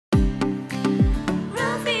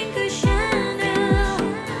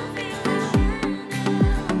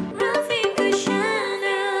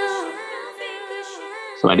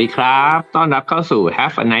วัสดีครับต้อนรับเข้าสู่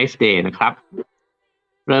Have a nice day นะครับ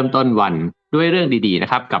เริ่มต้นวันด้วยเรื่องดีๆนะ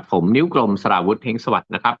ครับกับผมนิ้วกลมสราวุธเพ็งสวัส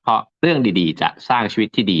ดิ์นะครับเพราะเรื่องดีๆจะสร้างชีวิต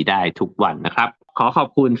ที่ดีได้ทุกวันนะครับขอขอบ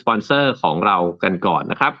คุณสปอนเซอร์ของเรากันก่อน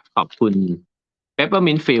นะครับขอบคุณ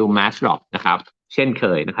Peppermint Field Mask Drop นะครับเช่นเค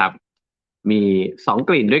ยนะครับมี2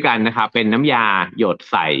กลิ่นด้วยกันนะครับเป็นน้ำยาหยด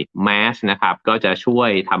ใส่แมสนะครับก็จะช่วย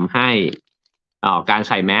ทำให้การใ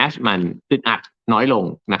ส่แมสมันอึดอัดน้อยลง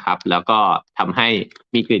นะครับแล้วก็ทำให้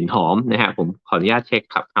มีกลิ่นหอมนะฮะผมขออนุญาตเช็ค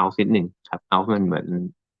ครับเอานิดหนึ่งครับเอามันเหมือน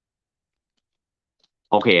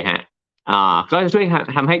โอเคฮะก็จะช่วย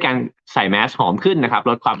ทำให้การใส่แมสหอมขึ้นนะครับ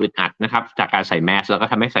ลดความอึดอัดนะครับจากการใส่แมสแล้วก็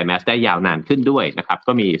ทำให้ใส่แมสได้ยาวนานขึ้นด้วยนะครับ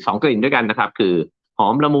ก็มี2กลิ่นด้วยกันนะครับคือหอ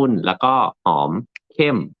มละมุนแล้วก็หอมเข้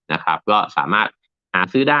มนะครับก็สามารถหา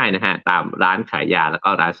ซื้อได้นะฮะตามร้านขายยาแล้วก็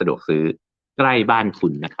ร้านสะดวกซื้อใกล้บ้านคุ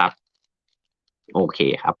ณนะครับโอเค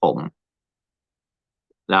ครับผม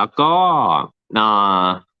แล้วก็เอ่อ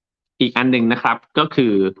อีกอันหนึ่งนะครับก็คื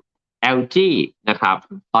อ LG นะครับ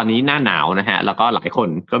ตอนนี้หน้าหนาวนะฮะแล้วก็หลายคน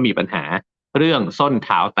ก็มีปัญหาเรื่องส้นเ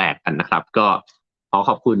ท้าแตกกันนะครับก็ขอข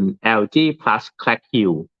อบคุณ LG Plus Crack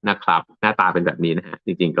Heel นะครับหน้าตาเป็นแบบนี้นะฮะจ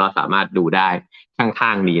ริงๆก็สามารถดูได้ข้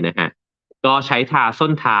างๆนี้นะฮะก็ใช้ทาส้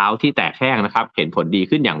นเท้าที่แตกแห้งนะครับเห็นผลดี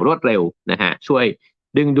ขึ้นอย่างรวดเร็วนะฮะช่วย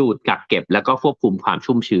ดึงดูดกักเก็บแล้วก็ควบคุมความ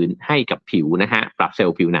ชุ่มชื้นให้กับผิวนะฮะปรับเซล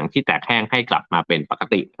ล์ผิวหนังที่แตกแห้งให้กลับมาเป็นปก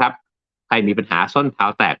ติครับใครมีปัญหาส้นเท้า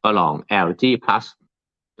แตกก็ลอง LG Plus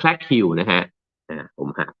Crack Heel นะฮะผม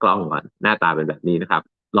หากล้องก่อนหน้าตาเป็นแบบนี้นะครับ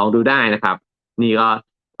ลองดูได้นะครับนี่ก็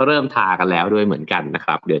เริ่มทากันแล้วด้วยเหมือนกันนะค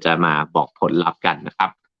รับเดี๋ยวจะมาบอกผลลัพธ์กันนะครับ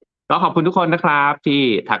ก็ขอบคุณทุกคนนะครับที่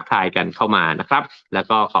ทักทายกันเข้ามานะครับแล้ว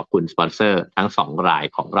ก็ขอบคุณสปอนเซอร์ทั้ง2ราย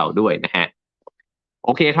ของเราด้วยนะฮะ โ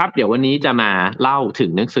อเคครับเดี๋ยววันนี้จะมาเล่าถึ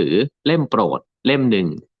งหนังสือเล่มโปรดเล่มหนึ่ง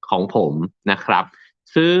ของผมนะครับ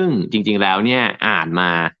ซึ่งจริงๆแล้วเนี่ยอ่านม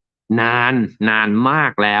านานนานมา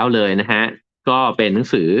กแล้วเลยนะฮะก็เป็นหนัง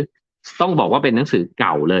สือต้องบอกว่าเป็นหนังสือเ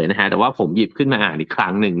ก่าเลยนะฮะแต่ว่าผมหยิบขึ้นมาอ่านอีกครั้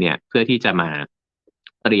งหนึ่งเนี่ยเพื่อที่จะมา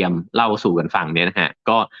เตรียมเล่าสู่กันฟังเนี่ยนะฮะ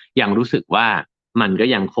ก็ยังรู้สึกว่ามันก็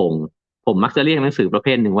ยังคงผมมักจะเรียกหนังสือประเภ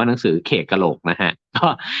ทหนึ่งว่าหนังสือเขกกะโหลกนะฮะก็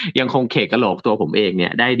ยังคงเขกกะโหลกตัวผมเองเนี่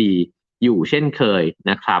ยได้ดีอยู่เช่นเคย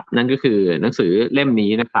นะครับนั่นก็คือหนังสือเล่ม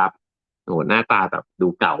นี้นะครับโอ้โหหน้าตาแบบดู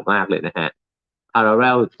เก่ามากเลยนะฮะ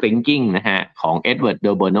Parallel Thinking นะฮะของ Edward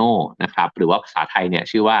de Bono นะครับหรือว่าภาษาไทยเนี่ย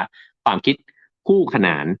ชื่อว่าความคิดคู่ขน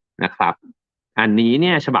านนะครับอันนี้เ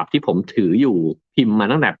นี่ยฉบับที่ผมถืออยู่พิมพ์มา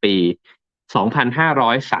ตั้งแต่ปี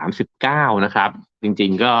2539นะครับจริ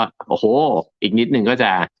งๆก็โอ้โหอีกนิดหนึ่งก็จ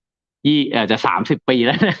ะจะ30ปีแ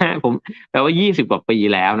ล้วนะฮะผมแปลว่า20กว่าปี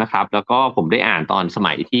แล้วนะครับแล้วก็ผมได้อ่านตอนส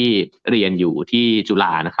มัยที่เรียนอยู่ที่จุฬ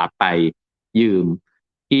านะครับไปยืม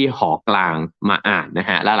ที่หอกลางมาอ่านนะ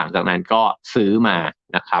ฮะแล้วหลังจากนั้นก็ซื้อมา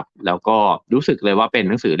นะครับแล้วก็รู้สึกเลยว่าเป็น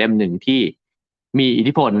หนังสือเล่มหนึ่งที่มีอิท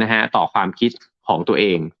ธิพลนะฮะต่อความคิดของตัวเอ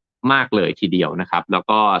งมากเลยทีเดียวนะครับแล้ว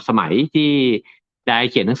ก็สมัยที่ได้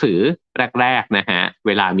เขียนหนังสือแรกๆนะฮะเ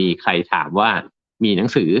วลามีใครถามว่ามีหนั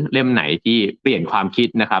งสือเล่มไหนที่เปลี่ยนความคิด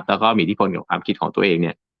นะครับแล้วก็มีอิทธิพลกับความคิดของตัวเองเ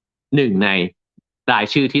นี่ยหนึ่งในราย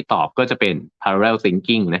ชื่อที่ตอบก็จะเป็น Parallel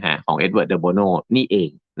Thinking นะฮะของ Edward de Bono นี่เอง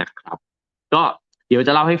นะครับก็เดี๋ยวจ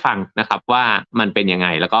ะเล่าให้ฟังนะครับว่ามันเป็นยังไง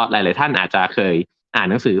แล้วก็หลายๆท่านอาจจะเคยอ่าน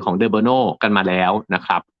หนังสือของ de Bono กันมาแล้วนะค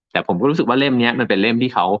รับแต่ผมก็รู้สึกว่าเล่มนี้มันเป็นเล่ม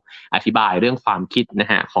ที่เขาอธิบายเรื่องความคิดนะ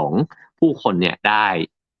ฮะของผู้คนเนี่ยได้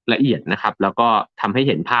ละเอียดนะครับแล้วก็ทำให้เ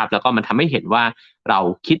ห็นภาพแล้วก็มันทำให้เห็นว่าเรา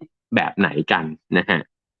คิดแบบไหนกันนะฮะ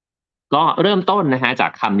ก็เริ่มต้นนะฮะจา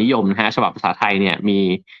กคำนิยมนะฮะฉบับภาษาไทยเนี่ยมี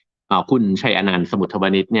คุณชัยอนันต์สมุทรว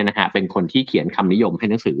ณิชเนี่ยนะฮะเป็นคนที่เขียนคำนิยมให้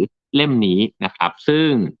หนังสือเล่มนี้นะครับซึ่ง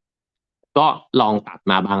ก็ลองตัด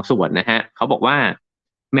มาบางส่วนนะฮะเขาบอกว่า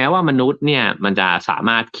แม้ว่ามนุษย์เนี่ยมันจะสาม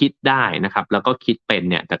ารถคิดได้นะครับแล้วก็คิดเป็น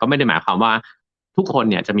เนี่ยแต่ก็ไม่ได้หมายความว่าทุกคน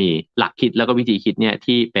เนี่ยจะมีหลักคิดแล้วก็วิธีคิดเนี่ย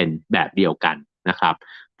ที่เป็นแบบเดียวกันนะครับ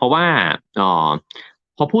เพราะว่าเอ่อ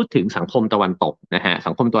พอพูดถึงสังคมตะวันตกนะฮะ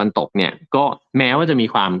สังคมตะวันตกเนี่ยก็แม้ว่าจะมี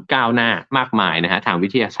ความก้าวหน้ามากมายนะฮะทางวิ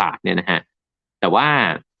ทยาศาสตร์เนี่ยนะฮะแต่ว่า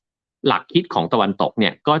หลักคิดของตะวันตกเนี่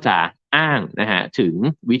ยก็จะอ้างนะฮะถึง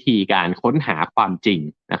วิธีการค้นหาความจริง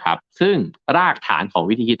นะครับซึ่งรากฐานของ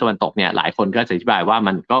วิธีคิดตะวันตกเนี่ยหลายคนก็จะอธิบายว่า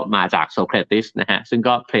มันก็มาจากโซเครติสนะฮะซึ่ง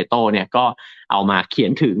ก็เพลโตเนี่ยก็เอามาเขีย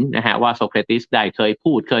นถึงนะฮะว่าโซเครติสได้เคย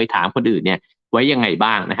พูดเคยถามคนอื่นเนี่ย ไว้ยังไง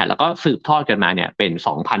บ้างนะฮะแล้วก็สืบทอดกันมาเนี่ยเป็น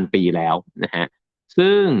 2,000 ปีแล้วนะฮะ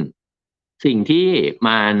ซึ่งสิ่งที่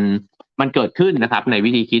มันเกิดขึ้นนะครับใน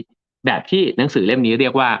วิธีคิดแบบที่หนังสือเล่มนี้เรี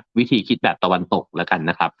ยกว่าวิธีคิดแบบตะวันตกแล้วกัน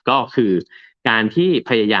นะครับก็คือการที่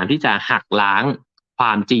พยายามที่จะหักล้างคว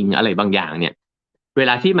ามจริงอะไรบางอย่างเนี่ยเว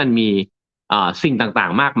ลาที่มันมีสิ่งต่า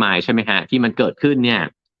งๆมากมายใช่ไหมฮะที่มันเกิดขึ้นเนี่ย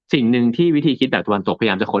สิ่งหนึ่งที่วิธีคิดแบบตะวันตกพยา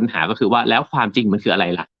ยามจะค้นหาก็คือว่าแล้วความจริงมันคืออะไร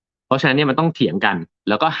ล่ะ ราะฉะนั้นเนี่ยมันต้องเถียงกัน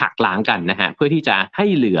แล้วก็หักล้างกันนะฮะเพื่อที่จะให้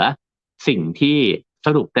เหลือสิ่งที่ส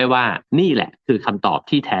รุปได้ว่านี่แหละคือคำตอบ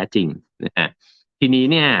ที่แท้จริงนะฮะทีนี้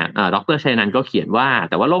เนี่ยดรชัยนันท์ก็เขียนว่า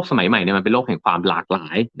แต่ว่าโลกสมัยใหม่เนี่ยมันเป็นโลกแห่งความหลากหลา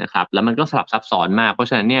ยนะครับแล้วมันก็สลับซับซ้อนมากเพราะ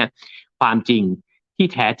ฉะนั้นเนี่ยความจริงที่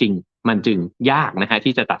แท้จริงมันจึงยากนะฮะ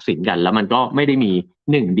ที่จะตัดสินกันแล้วมันก็ไม่ได้มี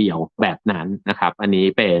หนึ่งเดียวแบบนั้นนะครับอันนี้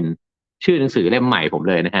เป็นชื่อหนังสือเล่มใหม่ผม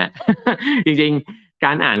เลยนะฮะ จริงๆก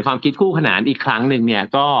ารอ่านความคิดคู่ขนานอีกครั้งหนึ่งเนี่ย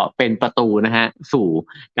ก็เป็นประตูนะฮะสู่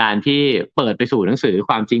การที่เปิดไปสู่หนังสือ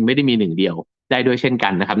ความจริงไม่ได้มีหนึ่งเดียวได้ด้วยเช่นกั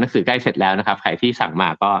นนะครับหนังสือใกล้เสร็จแล้วนะครับใครที่สั่งมา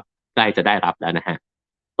ก็ใกล้จะได้รับแล้วนะฮะ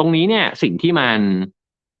ตรงนี้เนี่ยสิ่งที่มัน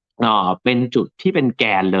เป็นจุดที่เป็นแก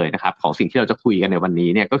นเลยนะครับของสิ่งที่เราจะคุยกันในวันนี้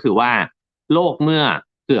เนี่ยก็คือว่าโลกเมื่อ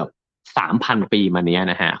เกือบ 3,000 ปีมาเนี้ย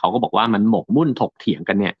นะฮะเขาก็บอกว่ามันหมกมุ่นถกเถียง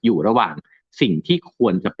กันเนี่ยอยู่ระหว่างสิ่งที่คว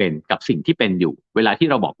รจะเป็นกับสิ่งที่เป็นอยู่เวลาที่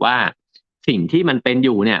เราบอกว่าสิ่งที่มันเป็นอ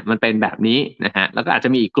ยู่เนี่ยมันเป็นแบบนี้นะฮะแล้วก็อาจจะ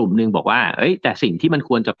มีอีกกลุ่มหนึ่งบอกว่าเอ้ยแต่สิ่งที่มัน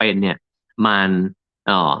ควรจะเป็นเนี่ยมันเ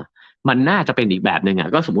อ่อมันน่าจะเป็นอีกแบบหนึ่งอ่ะ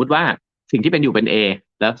ก็สมมุติว่าสิ่งที่เป็นอยู่เป็น A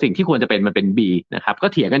แล้วสิ่งที่ควรจะเป็นมันเป็น B นะครับก็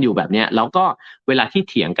เถียงกันอยู่แบบเนี้ยแล้วก็เวลาที่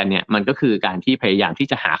เถียงกันเนี่ยมันก็คือการที่พยายามที่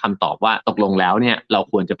จะหาคำตอบว่าตกลงแล้วเนี่ยเรา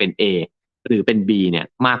ควรจะเป็น A หรือเป็น B เนี่ย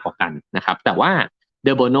มากกว่ากันนะครับแต่ว่าเด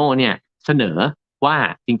อโบโนเนี่ยเสนอว่า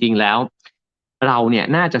จริงๆแล้วเราเนี่ย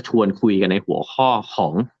น่าจะชวนคุยกันในหัวข้อขอ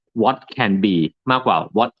ง what can be มากกว่า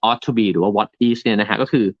what ought to be หรือว่า what is เนี่ยนะฮะก็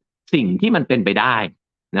คือสิ่งที่มันเป็นไปได้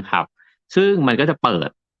นะครับซึ่งมันก็จะเปิด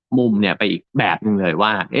มุมเนี่ยไปอีกแบบหนึ่งเลยว่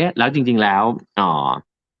าเอ๊ะแล้วจริงๆแล้วอ๋อ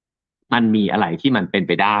มันมีอะไรที่มันเป็นไ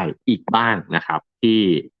ปได้อีกบ้างนะครับ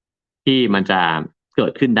ที่มันจะเกิ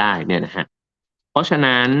ดขึ้นได้เนี่ยนะฮะ เพราะฉะ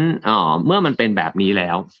นั้นเมื่อมันเป็นแบบนี้แล้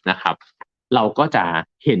วนะครับเราก็จะ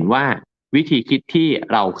เห็นว่าวิธีคิดที่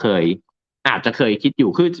เราอาจจะเคยคิดอยู่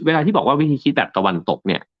คือเวลาที่บอกว่าวิธีคิดแบบตะวันตก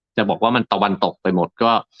เนี่ยจะบอกว่ามันตะวันตกไปหมด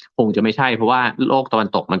ก็คงจะไม่ใช่เพราะว่าโลกตะวัน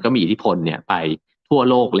ตกมันก็มีอิทธิพลเนี่ยไปทั่ว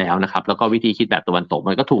โลกแล้วนะครับแล้วก็วิธีคิดแบบตะวันตก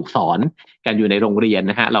มันก็ถูกสอนกันอยู่ในโรงเรียน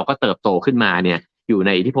นะฮะเราก็เติบโตขึ้นมาเนี่ยอยู่ใน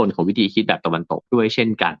อิทธิพลของวิธีคิดแบบตะวันตกด้วยเช่น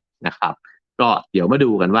กันนะครับก็เดี๋ยวมา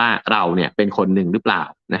ดูกันว่าเราเนี่ยเป็นคนหนึ่งหรือเปล่า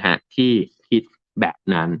นะฮะที่คิด แบบ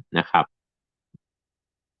นั้นนะครับ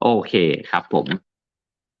โอเคครับผม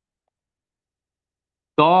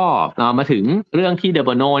ก็มาถึงเรื่องที่เดอ b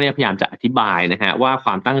โนเนี่ยพยายามจะอธิบายนะฮะว่าคว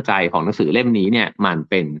ามตั้งใจของหนังสือเล่มนี้เนี่ยมัน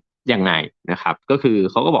เป็นยังไงนะครับก็คือ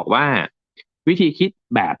เขาก็บอกว่าวิธีคิด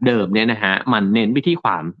แบบเดิมเนี่ยนะฮะมันเน้นไปที่คว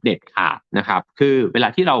ามเด็ดขาดนะครับคือเวลา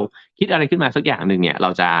ที่เราคิดอะไรขึ้นมาสักอย่างหนึ่งเนี่ยเรา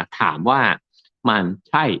จะถามว่ามัน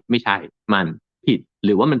ใช่ไม่ใช่มันผิดห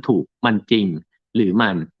รือว่ามันถูกมันจริงหรือมั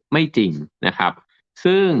นไม่จริงนะครับ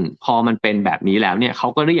ซึ่งพอมันเป็นแบบนี้แล้วเนี่ยเขา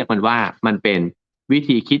ก็เรียกมันว่ามันเป็นวิ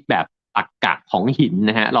ธีคิดแบบตรรกะของหิน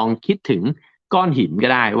นะฮะลองคิดถึงก้อนหินก็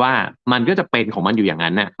ได้ว่ามันก็จะเป็นของมันอยู่อย่าง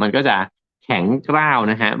นั้นน่ะมันก็จะแข็งกร้าว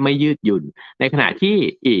นะฮะไม่ยืดหยุ่นในขณะที่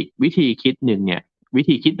อีกวิธีคิดหนึ่งเนี่ยวิ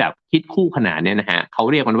ธีคิดแบบคิดคู่ขนานเนี่ยนะฮะเขา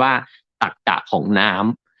เรียกมันว่าตรรกะของน้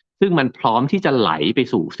ำซึ่งมันพร้อมที่จะไหลไป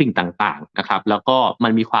สู่สิ่งต่างๆนะครับแล้วก็มั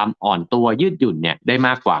นมีความอ่อนตัวยืดหยุ่นเนี่ยได้ม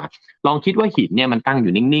ากกว่า ลองคิดว่าหินเนี่ยมันตั้งอ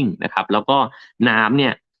ยู่นิ่งๆนะครับแล้วก็น้ำเนี่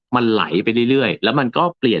ยมันไหลไปเรื่อยๆแล้วมันก็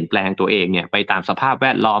เปลี่ยนแปลงตัวเองเนี่ยไปตามสภาพแว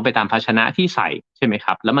ดล้อมไปตามภาชนะที่ใส่ใช่ไหมค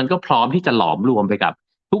รับแล้วมันก็พร้อมที่จะหลอมรวมไปกับ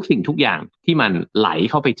ทุกสิ่งทุกอย่างที่มันไหล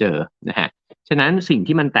เข้าไปเจอนะฮะฉะนั้นสิ่ง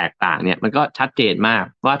ที่มันแตกต่างเนี่ยมันก็ชัดเจนมาก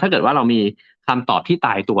ว่าถ้าเกิดว่าเรามีคำตอบที่ต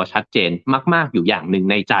ายตัวชัดเจนมากๆอยู่อย่างหนึ่ง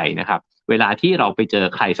ในใจนะครับเวลาที่เราไปเจอ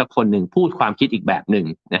ใครสักคนหนึ่งพูดความคิดอีกแบบหนึ่ง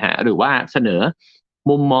นะฮะหรือว่าเสนอ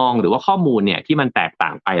มุมมองหรือว่าข้อมูลเนี่ยที่มันแตกต่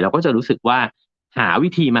างไปเราก็จะรู้สึกว่าหาวิ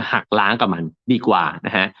ธีมาหักล้างกับมันดีกว่าน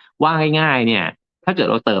ะฮะว่าง่ายๆเนี่ยถ้าเกิด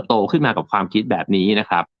เราเติบโตขึ้นมากับความคิดแบบนี้นะ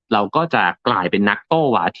ครับเราก็จะกลายเป็นนักโต้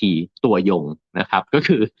วาทีตัวยงนะครับก็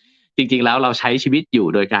คือจริงๆแล้วเราใช้ชีวิตอยู่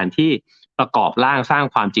โดยการที่ประกอบร่างสร้าง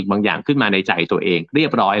ความจริงบางอย่างขึ้นมาในใจตัวเองเรีย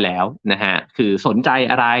บร้อยแล้วนะฮะคือสนใจ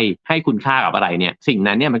อะไรให้คุณค่ากับอะไรเนี่ยสิ่ง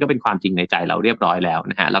นั้นเนี่ยมันก็เป็นความจริงในใจเราเรียบร้อยแล้ว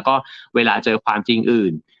นะฮะแล้วก็เวลาเจอความจริงอื่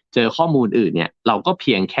น เจอข้อมูลอื่นเนี่ยเราก็เ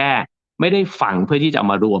พียงแค่ไม่ได้ฟังเพื่อที่จะเอา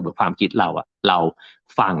มารวมกับความคิดเราอะเรา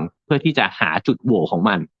ฟังเพื่อที่จะหาจุดโหว่ของ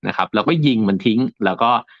มันนะครับแล้วก็ยิงมันทิ้งแล้ว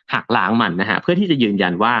ก็หักล้างมันนะฮะเพื่อที่จะยืนยั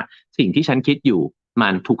นว่าสิ่งที่ฉันคิดอยู่มั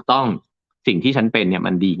นถูกต้องสิ่งที่ฉันเป็นเนี่ย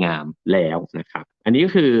มันดีงามแล้วนะครับอันนี้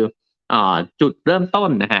ก็คือจุดเริ่มต้น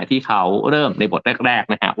นะฮะที่เขาเริ่มในบทแรก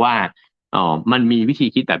ๆนะฮะว่ามันมีวิธี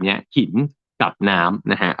คิดแบบเนี้ยหินกับน้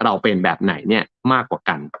ำนะฮะเราเป็นแบบไหนเนี่ยมากกว่า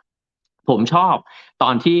กัน ผมชอบตอ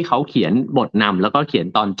นที่เขาเขียนบทนำแล้วก็เขียน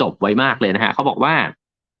ตอนจบไว้มากเลยนะฮะเขาบอกว่า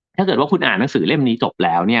ถ้าเกิดว่าคุณอ่านหนังสือเล่มนี้จบแ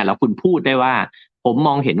ล้วเนี่ยแล้วคุณพูดได้ว่าผมม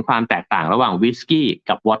องเห็นความแตกต่างระหว่างวิสกี้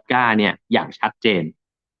กับวอดก้าเนี่ยอย่างชัดเจน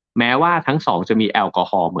แม้ว่าทั้งสองจะมีแอลกอ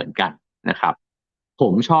ฮอล์เหมือนกันนะครับผ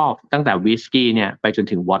มชอบตั้งแต่วิสกี้เนี่ยไปจน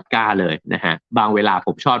ถึงวอดก้าเลยนะฮะบางเวลาผ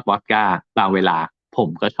มชอบวอดก้าบางเวลา ผม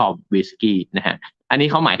ก็ชอบวิสกี้นะฮะอันนี้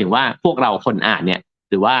เขาหมายถึงว่าพวกเราคนอ่านเนี่ย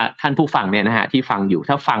หรือว่าท่านผู้ฟังเนี่ยนะฮะที่ฟังอยู่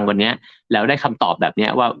ถ้าฟังวันนี้แล้วได้คำตอบแบบนี้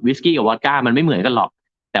ว่าวิสกี้กับวอดก้ามันไม่เหมือนกันหรอก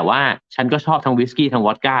แต่ว่าฉันก็ชอบทั้งวิสกี้ทั้งว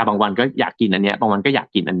อดก้าบางวันก็อยากกินอันเนี้ยบางวันก็อยาก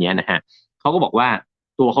กินอันเนี้ยนะฮะเขาก็บอกว่า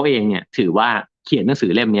ตัวเขาเองเนี่ยถือว่าเขียนหนังสื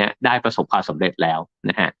อเล่มนี้ได้ประสบความสำเร็จแล้ว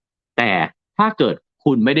นะฮะแต่ถ้าเกิด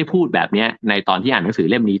คุณไม่ได้พูดแบบนี้ในตอนที่อ่านหนังสือ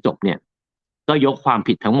เล่มนี้จบเนี่ยก็ยกความ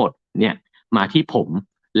ผิดทั้งหมดเนี่ยมาที่ผม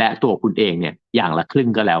และตัวคุณเองเนี่ยอย่างละครึ่ง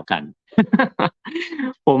ก็แล้วกัน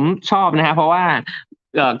ผมชอบนะฮะเพราะว่า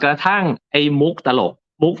กระทั่งไอ้มุกตลก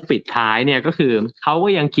มุกปิดท้ายเนี่ยก็คือเขาก็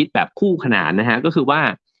ยังคิดแบบคู่ขนานนะฮะก็คือว่า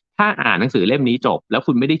ถ้าอ่านหนังสือเล่มนี้จบแล้ว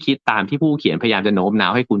คุณไม่ได้คิดตามที่ผู้เขียนพยายามจะโน้มน้า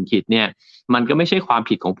วให้คุณคิดเนี่ยมันก็ไม่ใช่ความ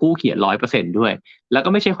ผิดของผู้เขียน100%ด้วยแล้วก็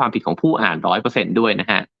ไม่ใช่ความผิดของผู้อ่าน100%ด้วยนะ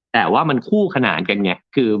ฮะแต่ว่ามันคู่ขนานกันไง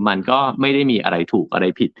คือมันก็ไม่ได้มีอะไรถูกอะไร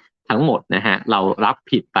ผิดทั้งหมดนะฮะเรารับ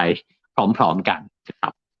ผิดไปพร้อมๆกันนะครั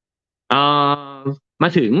บเอ่อ มา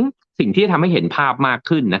ถึงสิ่งที่ทำให้เห็นภาพมาก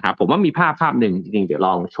ขึ้นนะครับผมว่ามีภาพหนึ่งจริงๆเดี๋ยวล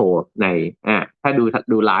องโชว์ในถ้า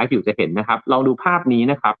ดูไลฟ์อยู่จะเห็นนะครับลองดูภาพนี้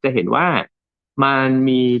นะครับจะเห็นว่ามัน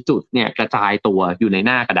มีจุดเนี่ยกระจายตัวอยู่ในห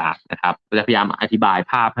น้ากระดาษนะครับจะพยายามอธิบาย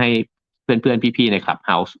ภาพให้เพื่อนๆพี่ๆใน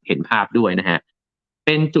Clubhouse เห็นภาพด้วยนะฮะเ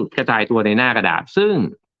ป็นจุดกระจายตัวในหน้ากระดาษซึ่ง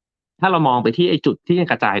ถ้าเรามองไปที่ไอ้จุดที่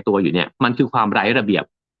กระจายตัวอยู่เนี่ยมันคือความไร้ระเบียบ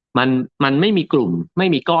มันมันไม่มีกลุ่มไม่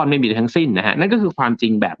มีก้อนไม่มีทั้งสิ้นนะฮะนั่นก็คือความจริ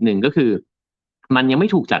งแบบหนึ่งก็คือ มันยังไม่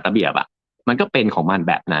ถูกจัดระเบียบอะมันก็เป็นของมัน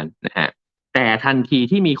แบบนั้นนะฮะแต่ทันที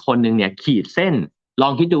ที่มีคนหนึ่งเนี่ยขีดเส้นลอ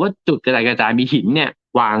งคิดดูว่าจุดกระจายมีหินเนี่ย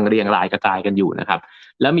วางเรียงรายกระจายกันอยู่นะครับ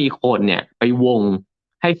แล้วมีคนเนี่ยไปวง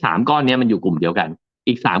ให้3ก้อนนี้มันอยู่กลุ่มเดียวกัน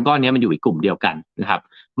อีก3ก้อนนี้มันอยู่อีกกลุ่มเดียวกันนะครับ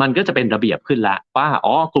มันก็จะเป็นระเบียบขึ้นละว่า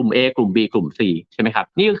อ๋อกลุ่ม A กลุ่ม B กลุ่ม C ใช่ไหมครับ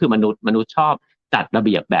นี่ก็คือมนุษย์ชอบจัดระเ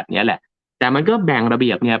บียบแบบนี้แหละแต่มันก็แบ่งระเ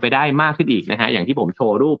บียบเนี่ยไปได้มากขึ้นอีกนะฮะอย่างที่ผมโช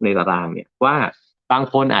ว์รูปในตารางเนี่ยว่า บาง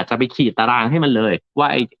คนอาจจะไปขีดตารางให้มันเลยว่า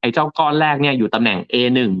ไอ้เจ้าก้อนแรกเนี่ยอยู่ตำแหน่ง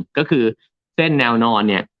A1 ก็คือเส้นแนวนอน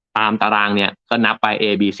เนี่ยตามตารางเนี่ยก็นับไป A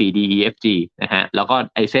B C D E F G นะฮะแล้วก็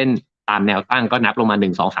ไอ้เส้นตามแนวตั้งก็นับลงมา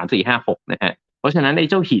1 2 3 4 5 6นะฮะเพราะฉะนั้นไอ้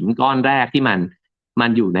เจ้าหินก้อนแรกที่มัน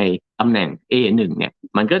อยู่ในตำแหน่ง A1 เนี่ย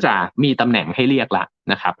มันก็จะมีตำแหน่งให้เรียกละ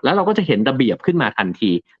นะครับแล้วเราก็จะเห็นระเบียบขึ้นมาทัน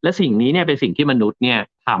ทีและสิ่งนี้เนี่ยเป็นสิ่งที่มนุษย์เนี่ย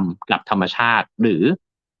ทำกับธรรมชาติหรือ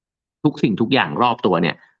ทุกสิ่งทุกอย่างรอบตัวเ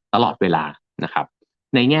นี่ยตลอดเวลานะครับ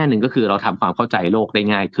ในแง่หนึ่งก็คือเราทำความเข้าใจโลกได้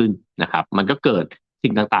ง่ายขึ้นนะครับมันก็เกิด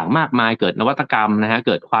สิ่งต่างๆมากมายเกิดนวัตกรรมนะฮะเ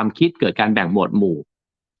กิดความคิดเกิดการแบ่งหมวดหมู่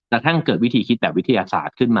กระทั่งเกิดวิธีคิดแบบวิทยาศาสต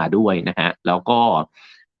ร์ขึ้นมาด้วยนะฮะแล้วก็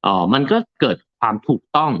มันก็เกิดความถูก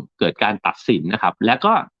ต้องเกิดการตัดสินนะครับแล้ว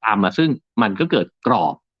ก็ตามมาซึ่งมันก็เกิดกรอ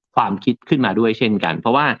บความคิดขึ้นมาด้วยเช่นกันเพร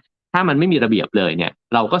าะว่าถ้ามันไม่มีระเบียบเลยเนี่ย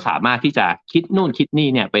เราก็สามารถที่จะคิดนู่นคิดนี่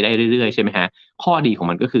เนี่ยไปได้เรื่อยๆใช่ไหมฮะข้อดีของ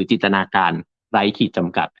มันก็คือจินตนาการไร้ขีดจ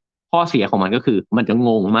ำกัด ข้อเสียของมันก็คือมันจะง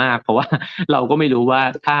งมากเพราะว่าเราก็ไม่รู้ว่า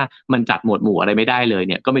ถ้ามันจัดหมวดหมู่อะไรไม่ได้เลย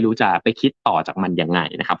เนี่ยก็ไม่รู้จะไปคิดต่อจากมันยังไง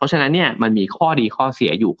นะครับเพราะฉะนั้นเนี่ยมันมีข้อดีข้อเสี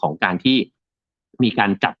ยอยู่ของการที่มีการ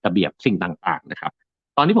จัดระเบียบสิ่งต่างๆนะครับ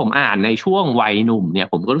ตอนที่ผมอ่านในช่วงวัยหนุ่มเนี่ย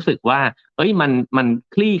ผมก็รู้สึกว่าเอ้ยมัน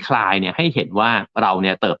คลี่คลายเนี่ยให้เห็นว่าเราเ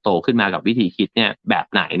นี่ยเติบโตขึ้นมากับวิธีคิดเนี่ยแบบ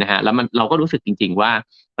ไหนนะฮะแล้วเราก็รู้สึกจริงๆว่า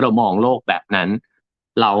เรามองโลกแบบนั้น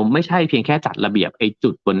เราไม่ใช่เพียงแค่จัดระเบียบไอ้จุ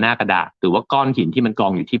ดบนหน้ากระดาษหรือว่าก้อนหินที่มันกอ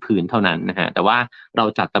งอยู่ที่พื้นเท่านั้นนะฮะแต่ว่าเรา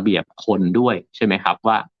จัดระเบียบคนด้วยใช่ไหมครับ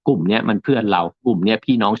ว่ากลุ่มเนี้ยมันเพื่อนเรากลุ่มเนี้ย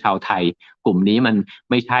พี่น้องชาวไทยกลุ่มนี้มัน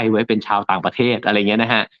ไม่ใช่ไว้เป็นชาวต่างประเทศอะไรเงี้ยน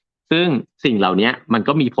ะฮะซึ่งสิ่งเหล่านี้มัน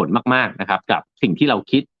ก็มีผลมากๆนะครับกับสิ่งที่เรา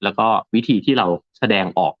คิดแล้วก็วิธีที่เราแสดง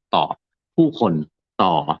ออกต่อผู้คน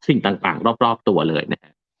ต่อสิ่งต่างๆรอบๆตัวเลยนะฮ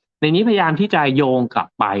ะ ในนี้พยายามที่จะโยงกลับ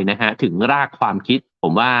ไปนะฮะถึงรากความคิดผ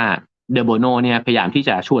มว่าเดโบโนเนี่ยพยายามที่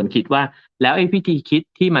จะชวนคิดว่าแล้วไอ้วิธีคิด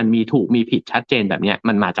ที่มันมีถูกมีผิดชัดเจนแบบเนี้ย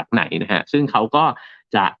มันมาจากไหนนะฮะซึ่งเขาก็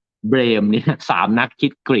จะเบรมเนี่ยสามนักคิ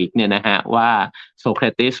ดกรีกเนี่ยนะฮะว่าโซเคร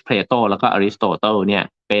ติสเพลโตแล้วก็อริสโตเติลเนี่ย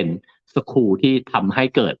เป็นสคูลที่ทำให้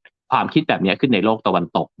เกิดความคิดแบบนี้ขึ้นในโลกตะวัน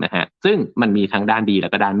ตกนะฮะซึ่งมันมีทั้งด้านดีแล้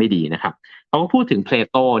วก็ด้านไม่ดีนะครับเขาก็พูดถึงเพล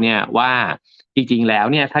โตเนี่ยว่า จริงๆแล้ว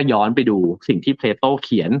เนี่ยถ้าย้อนไปดูสิ่งที่เพลโตเ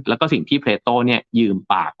ขียนแล้วก็สิ่งที่เพลโตเนี่ยยืม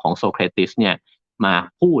ปากของโซเครติสเนี่ยมา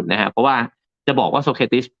พูดนะฮะเพราะว่าจะบอกว่าโซเคร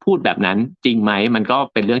ติสพูดแบบนั้นจริงไหมมันก็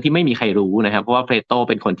เป็นเรื่องที่ไม่มีใครรู้นะครับเพราะว่าเพลโต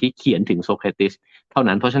เป็นคนที่เขียนถึงโซเครติสเท่า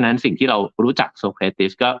นั้นเพราะฉะนั้นสิ่งที่เรารู้จักโซเครติ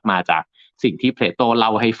สก็มาจากสิ่งที่เพลโตเล่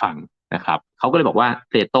าให้ฟังนะครับเขาก็เลยบอกว่า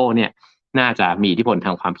เพลโตเนี่ยน่าจะมีอิทธิพลท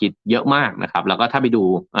างความคิดเยอะมากนะครับแล้วก็ถ้าไปดู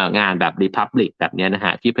งานแบบ Republic แบบนี้นะฮ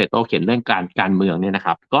ะที่เพลโตเขียนเรื่องการเมืองเนี่ยนะค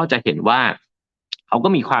รับก็จะเห็นว่า เขาก็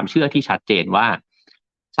มีความเชื่อที่ชัดเจนว่า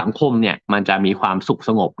สังคมเนี่ยมันจะมีความสุขส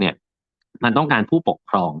งบเนี่ยมันต้องการผู้ปก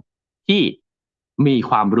ครองที่ มี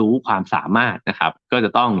ความรู้ความสามารถนะครับก็จะ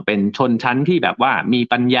ต้องเป็นชนชั้นที่แบบว่ามี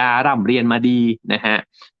ปัญญาร่ำเรียนมาดีนะฮะ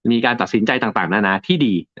มีการตัดสินใจต่างๆนานาที่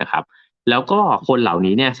ดีนะครับแล้วก็คนเหล่า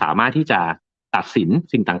นี้เนี่ยสามารถที่จะตัดสิน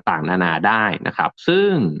สิ่งต่างๆนานาได้นะครับซึ่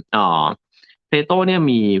งเพลโตเนี่ย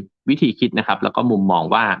มีวิธีคิดนะครับแล้วก็มุมมอง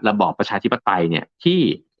ว่าระบอบประชาธิปไตยเนี่ยที่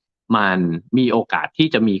มันมีโอกาสที่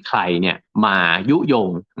จะมีใครเนี่ยมายุยง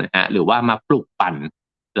นะฮะหรือว่ามาปลุกปั่น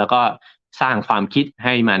แล้วก็สร้างความคิดใ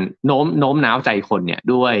ห้มันโน้มน้าวใจคนเนี่ย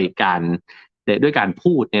ด้วยการ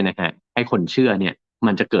พูดเนี่ยนะฮะให้คนเชื่อเนี่ย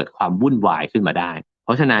มันจะเกิดความวุ่นวายขึ้นมาได้เพ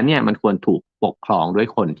ราะฉะนั้นเนี่ยมันควรถูกปกครองด้วย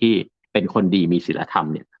คนที่เป็นคนดีมีศีลธรรม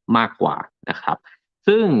เนี่ยมากกว่านะครับ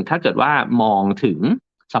ซึ่งถ้าเกิดว่ามองถึง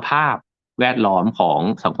สภาพแวดล้อมของ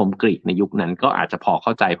สังคมกรีกในยุคนั้นก็อาจจะพอเข้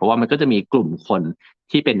าใจเพราะว่ามันก็จะมีกลุ่มคน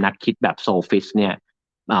ที่เป็นนักคิดแบบโซฟิสเนี่ย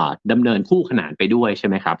ดำเนินคู่ขนานไปด้วยใช่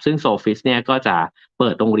ไหมครับซึ่งโซฟิสเนี่ยก็จะเปิ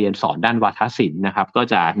ดโรงเรียนสอนด้านวาทศิลป์นะครับก็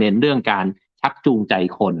จะเน้นเรื่องการชักจูงใจ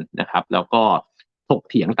คนนะครับแล้วก็ถก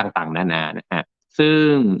เถียงต่างๆนานานะฮะซึ่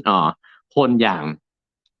งคนอย่าง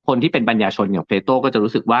คนที่เป็นปัญญาชนอย่างเพลโตก็จะ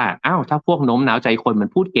รู้สึกว่าอ้าวถ้าพวกโน้มน้าวใจคนมัน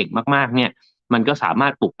พูดเก่งมากๆเนี่ยมันก็สามาร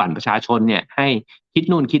ถปลุกปั่นประชาชนเนี่ยให้คิด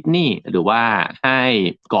นู่นคิดนี่หรือว่าให้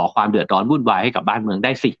ก่อความเดือดร้อนวุ่นวายให้กับบ้านเมืองไ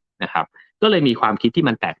ด้สินะครับก็เลยมีความคิดที่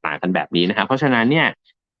มันแตกต่างกันแบบนี้นะครับเพราะฉะนั้นเนี่ย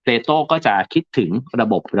เพลโตก็จะคิดถึงระ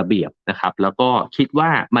บบระเบียบนะครับแล้วก็คิดว่า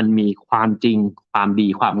มันมีความจริงความดี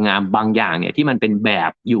ความงามบางอย่างเนี่ยที่มันเป็นแบ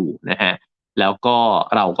บอยู่นะฮะแล้วก็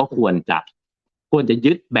เราก็ควรจะ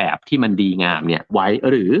ยึดแบบที่มันดีงามเนี่ยไว้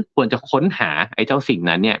หรือควรจะค้นหาไอ้เจ้าสิ่ง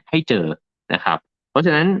นั้นเนี่ยให้เจอนะครับเพราะฉ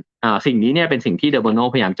ะนั้นสิ่งนี้เนี่ยเป็นสิ่งที่เดอโบโน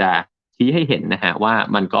พยายามจะชี้ให้เห็นนะฮะว่า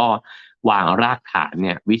มันก็วางรากฐานเ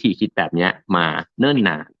นี่ยวิธีคิดแบบนี้มาเนิ่นน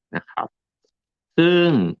านนะครับซึ่ง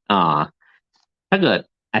ถ้าเกิด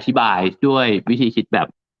อธิบายด้วยวิธีคิดแบบ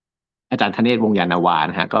อาจารย์ธเนศวงศ์ยานนาวา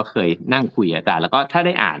นะฮะก็เคยนั่งคุยอาจารย์แล้วก็ถ้าไ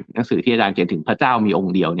ด้อ่านหนังสือที่อาจารย์เขียนถึงพระเจ้ามีอง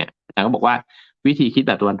ค์เดียวเนี่ยอาจารย์ก็บอกว่าวิธีคิดแ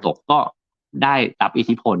บบตะวันตกก็ได้รับอิท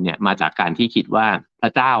ธิพลเนี่ยมาจากการที่คิดว่าพร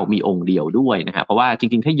ะเจ้ามีองค์เดียวด้วยนะฮะเพราะว่าจ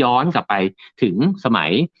ริงๆถ้าย้อนกลับไปถึงสมัย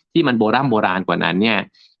ที่มันโบราณกว่านั้นเนี่ย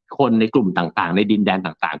คนในกลุ่มต่างๆในดินแดน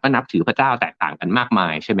ต่างๆก็นับถือพระเจ้าแตกต่างกันมากมา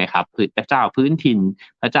ยใช่ไหมครับพระเจ้าพื้นถิ่น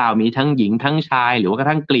พระเจ้ามีทั้งหญิงทั้งชายหรือว่ากระ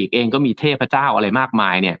ทั่งกรีกเองก็มีเทพเจ้าอะไรมากม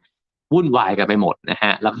ายเนี่ยวุ่นวายกันไปหมดนะฮ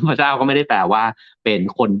ะแล้วพระเจ้าก็ไม่ได้แปลว่าเป็น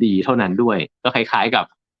คนดีเท่านั้นด้วยก็คล้ายๆกับ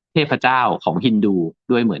เทพเจ้าของฮินดู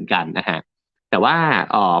ด้วยเหมือนกันนะฮะแต่ว่า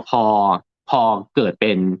พอเกิดเ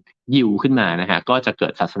ป็นยิวขึ้นมานะฮะก็จะเกิ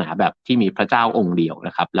ดศาสนาแบบที่มีพระเจ้าองค์เดียวน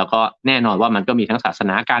ะครับแล้วก็แน่นอนว่ามันก็มีทั้งศาส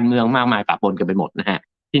นาการเมืองมากมายปะปนกันไปหมดนะฮะ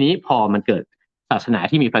ทีนี้พอมันเกิดศาสนา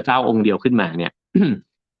ที่มีพระเจ้าองค์เดียวขึ้นมาเนี่ย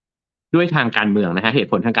ด้วยทางการเมืองนะฮะเหตุ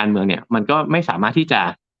ผลทางการเมืองเนี่ยมันก็ไม่สามารถที่จะ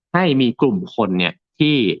ให้มีกลุ่มคนเนี่ย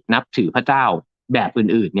ที่นับถือพระเจ้าแบบ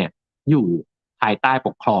อื่นๆเนี่ยอยู่ภายใต้ป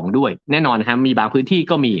กครองด้วยแน่นอนนะฮะมีบางพื้นที่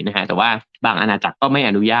ก็มีนะฮะแต่ว่าบางอาณาจักรก็ไม่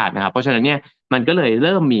อนุญาตนะครับเพราะฉะนั้นเนี่ยมันก็เลยเ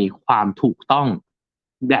ริ่มมีความถูกต้อง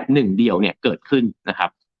แบบหนึ่งเดียวเนี่ยเกิดขึ้นนะครับ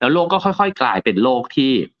แล้วโลกก็ค่อยๆกลายเป็นโลก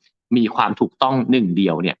ที่มีความถูกต้องหนึ่งเดี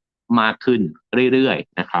ยวเนี่ยมากขึ้นเรื่อย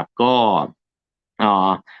ๆนะครับก็เอ่อ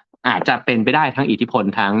อาจจะเป็นไปได้ทั้งอิทธิพล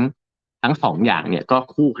ทั้งสองอย่างเนี่ยก็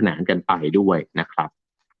คู่ขนานกันไปด้วยนะครับ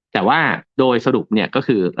แต่ว่าโดยสรุปเนี่ยก็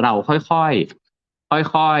คือเรา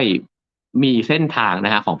ค่อยมีเส้นทางน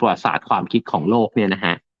ะฮะของประวัติศาสตร์ความคิดของโลกเนี่ยนะฮ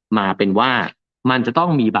ะมาเป็นว่ามันจะต้อ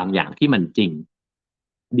งมีบางอย่างที่มันจริง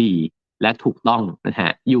ดีและถูกต้องนะฮ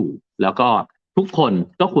ะอยู่แล้วก็ทุกคน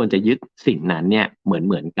ก็ควรจะยึดสิ่งนั้นเนี่ยเห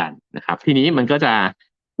มือนกันนะครับทีนี้มันก็จะ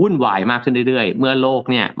วุ่นวายมากขึ้นเรื่อยๆเมื่อโลก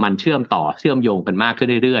เนี่ยมันเชื่อมโยงกันมากขึ้น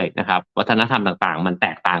เรื่อยๆนะครับวัฒนธรรมต่างๆมันแต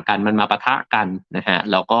กต่างกันมันมาปะทะกันนะฮะ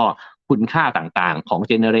แล้วก็คุณค่าต่างๆของ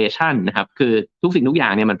เจเนอเรชันนะครับคือทุกสิ่งทุกอย่า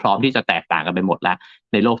งเนี่ยมันพร้อมที่จะแตกต่างกันไปหมดแล้ว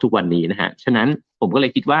ในโลกทุกวันนี้นะฮะฉะนั้นผมก็เล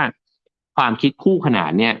ยคิดว่าความคิดคู่ขนา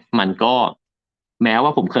นเนี่ยมันก็แม้ว่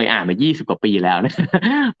าผมเคยอ่านมา20กว่าปีแล้วนะ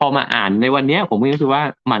พอมาอ่านในวันนี้ผมก็รู้สึกว่า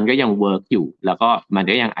มันก็ยังเวิร์กอยู่แล้วก็มัน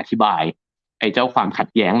ก็ยังอธิบายไอ้เจ้าความขัด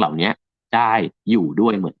แย้งเหล่านี้ได้อยู่ด้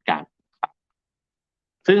วยเหมือนกันครับ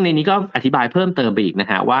ซึ่งในนี้ก็อธิบายเพิ่มเติมไปอีกนะ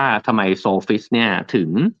ฮะว่าทำไมโซฟิสเนี่ยถึง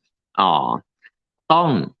อ๋อต้อง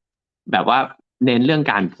แบบว่าเน้นเรื่อง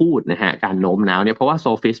การพูดนะฮะการโน้มน้าวเนี่ยเพราะว่าโซ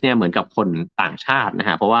ฟิสเนี่ยเหมือนกับคนต่างชาตินะ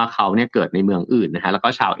ฮะเพราะว่าเขาเนี่ยเกิดในเมืองอื่นนะฮะแล้วก็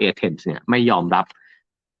ชาวเอเธนส์เนี่ยไม่ยอมรับ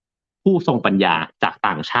ผู้ทรงปัญญาจาก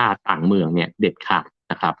ต่างชาติต่างเมืองเนี่ยเด็ดขาด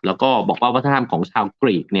นะครับแล้วก็บอกว่าวัฒนธรรมของชาวก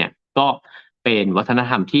รีกเนี่ยก็เป็นวัฒน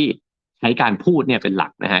ธรรมที่ใช้การพูดเนี่ยเป็นหลั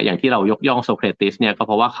กนะฮะอย่างที่เรายกย่องโซเครติสเนี่ยก็เ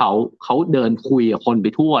พราะว่าเขาเดินคุยกับคนไป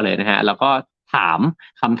ทั่วเลยนะฮะแล้วก็ถาม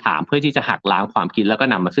คำถามเพื่อที่จะหักล้างความคิดแล้วก็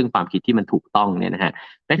นำมาซึ่งความคิดที่มันถูกต้องเนี่ยนะฮะ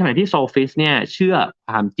ในขณะที่โซฟิสเนี่ยเชื่อค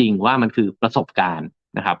วามจริงว่ามันคือประสบการณ์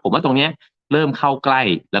นะครับผมว่าตรงนี้เริ่มเข้าใกล้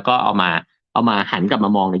แล้วก็เอามาหันกลับม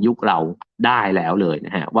ามองในยุคเราได้แล้วเลยน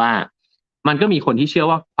ะฮะว่า มันก็มีคนที่เชื่อ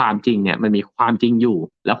ว่าความจริงเนี่ยมันมีความจริงอยู่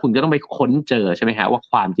แล้วคุณก็ต้องไปค้นเจอใช่ไหมฮะว่า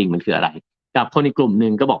ความจริงมันคืออะไรกับคนอีกกลุ่มหนึ่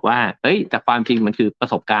งก็บอกว่าเฮ้ยแต่ความจริงมันคือประ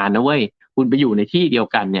สบการณ์นะเว้ยคุณไปอยู่ในที่เดียว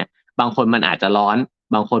กันเนี่ยบางคนมันอาจจะร้อน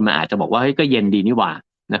บางคนมันอาจจะบอกว่าเฮ้ยก็เย็นดีนี่หว่า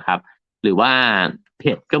นะครับหรือว่าเ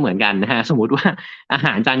ผ็ดก็เหมือนกันนะฮะสมมุติว่าอาห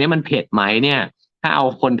ารจานนี้มันเผ็ดไหมเนี่ยถ้าเอา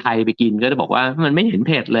คนไทยไปกินก็จะบอกว่ามันไม่เห็นเ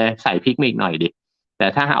ผ็ดเลยใส่พริกมาอีกหน่อยดิแต่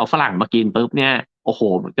ถ้าเอาฝรั่งมากินปุ๊บเนี่ยโอ้โห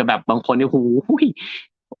จะแบบบางคนนี่โอ้โฮ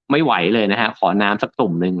ไม่ไหวเลยนะฮะขอน้ำสักตุ่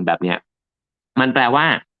มหนึ่งแบบเนี้ยมันแปลว่า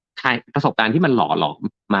ใครประสบการณ์ที่มันหล่อหลอม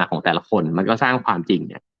มาของแต่ละคนมันก็สร้างความจริง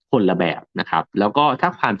เนี่ยคนละแบบนะครับแล้วก็ถ้า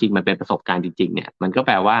ความจริงมันเป็นประสบการณ์จริงๆเนี่ยมันก็แป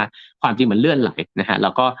ลว่าความจริงมันเลื่อนไหลนะฮะแล้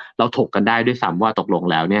วก็เราถกกันได้ด้วยซ้ำว่าตกลง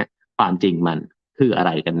แล้วเนี่ยความจริงมันคืออะไ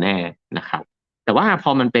รกันแน่นะครับแต่ว่าพ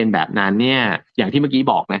อมันเป็นแบบนั้นเนี่ยอย่างที่เมื่อกี้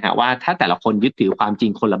บอกนะฮะว่าถ้าแต่ละคนยึดถือความจริ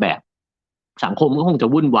งคนละแบบสังคมก็คงจะ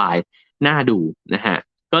วุ่นวายน่าดูนะฮะ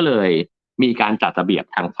ก็เลยมีการจัดระเบียบ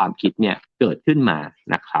ทางความคิดเนี่ยเกิดขึ้นมา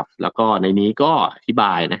นะครับแล้วก็ในนี้ก็อธิบ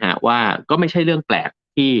ายนะฮะว่าก็ไม่ใช่เรื่องแปลก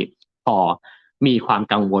ที่พอมีความ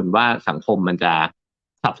กังวลว่าสังคมมันจะ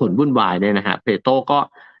สับสนวุ่นวายเนี่ยนะฮะเพโตรก็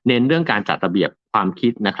เน้นเรื่องการจัดระเบียบความคิ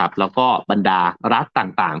ดนะครับแล้วก็บรรดารัฐ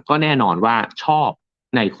ต่างๆก็แน่นอนว่าชอบ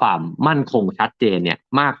ในความมั่นคงชัดเจนเนี่ย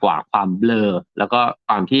มากกว่าความเบลอแล้วก็ค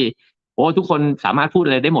วามที่ โอ้ทุกคนสามารถพูดอ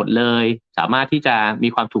ะไรได้หมดเลยสามารถที่จะมี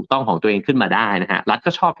ความถูกต้องของตัวเองขึ้นมาได้นะฮะรัฐ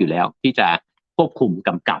ก็ชอบอยู่แล้วที่จะควบคุมก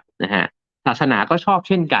ำกับนะฮะศาสนาก็ชอบเ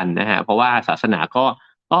ช่นกันนะฮะเพราะว่าศาสนาก็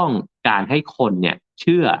ต้องการให้คนเนี่ยเ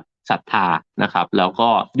ชื่อศรัทธานะครับแล้วก็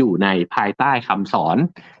อยู่ในภายใต้คำสอน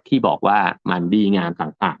ที่บอกว่ามันดีงาม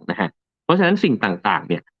ต่างๆนะฮะเพราะฉะนั้นสิ่งต่างๆ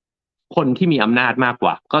เนี่ยคนที่มีอำนาจมากก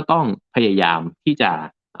ว่าก็ต้องพยายามที่จะ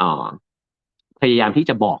เอ่อพยายามที่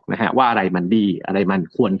จะบอกนะฮะว่าอะไรมันดีอะไรมัน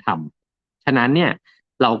ควรทำ ฉะนั้นเนี่ย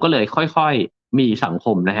เราก็เลยค่อยๆมีสังค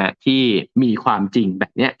มนะฮะที่มีความจริงแบ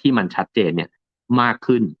บเนี้ยที่มันชัดเจนเนี่ยมาก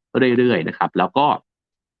ขึ้นเรื่อยๆนะครับแล้วก็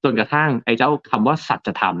จนกระทั่งไอ้เจ้าคำว่าสัจ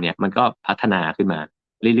ธรรมเนี่ยมันก็พัฒนาขึ้นมา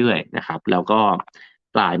เรื่อยๆนะครับแล้วก็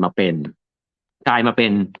กลายมาเป็นกลายมาเป็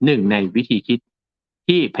นหนึ่งในวิธีคิด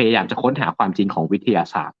ที่พยายามจะค้นหาความจริงของวิทยา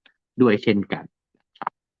ศาสตร์ด้วยเช่นกันครั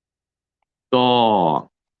บก็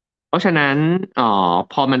เพราะฉะนั้น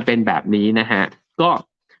พอมันเป็นแบบนี้นะฮะ ก็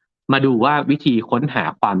มาดูว่าวิธีค้นหา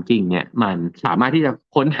ความจริงเนี่ยมันสามารถที่จะ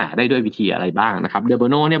ค้นหาได้ด้วยวิธีอะไรบ้างนะครับเดอ b โบ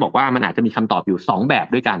โนเนี่ยบอกว่ามันอาจจะมีคำตอบอยู่2แบบ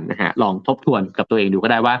ด้วยกันนะฮะลองทบทวนกับตัวเองดูก็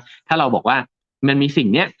ได้ว่าถ้าเราบอกว่ามันมีสิ่ง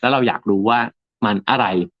เนี้ยแล้วเราอยากรู้ว่ามันอะไร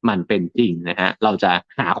มันเป็นจริงนะฮะเราจะ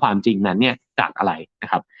หาความจริงนั้นเนี่ยจากอะไรนะ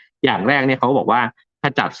ครับอย่างแรกเนี่ยเขาบอกว่าถ้า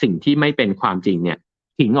จัดสิ่งที่ไม่เป็นความจริงเนี่ย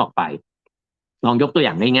ทิ้งออกไปลองยกตัวอ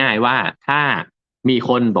ย่างง่ายๆว่าถ้ามีค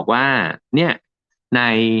นบอกว่าเนี่ยใน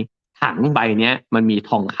ถังใบเนี้ยมันมี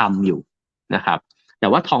ทองคำอยู่นะครับแต่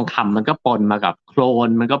ว่าทองคำมันก็ปนมากับโคลน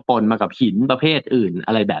มันก็ปนมากับหินประเภทอื่นอ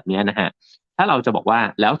ะไรแบบเนี้ยนะฮะถ้าเราจะบอกว่า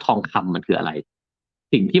แล้วทองคำมันคืออะไร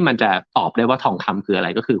สิ่งที่มันจะตอบได้ว่าทองคำคืออะไร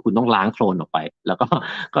ก็คือคุณต้องล้างโคลนออกไปแล้วก็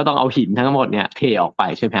ก็ต้องเอาหินทั้งหมดเนี่ยเทออกไป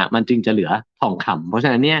ใช่ไหมฮะมันจึงจะเหลือทองคำเพราะฉ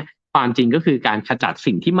ะนั้นเนี่ยความจริงก็คือการขจัด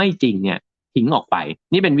สิ่งที่ไม่จริงเนี่ย ทิ้งออกไป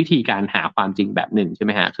นี่เป็นวิธีการหาความจริงแบบหนึ่งใช่ไห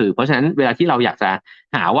มฮะคือเพราะฉะนั้นเวลาที่เราอยากจะ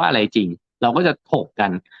หาว่าอะไรจริงเราก็จะถกกั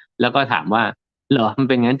นแล้วก็ถามว่าเหรอมัน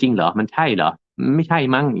เป็นงั้นจริงเหรอมันใช่เหรอไม่ใช่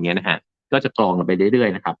มั้งอย่างเงี้ยนะฮะก็จะกรองกันไปเรื่อย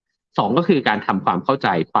ๆนะครับสองก็คือการทำความเข้าใจ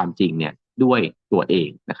ความจริงเนี่ยด้วยตัวเอง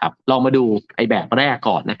นะครับลองมาดูไอ้แบบแรก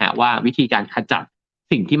ก่อนนะฮะว่าวิธีการขจัด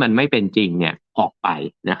สิ่งที่มันไม่เป็นจริงเนี่ยออกไป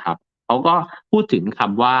นะครับเขาก็พูดถึงค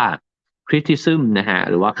ำว่า criticism นะฮะ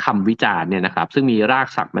หรือว่าคำวิจารณ์เนี่ยนะครับซึ่งมีราก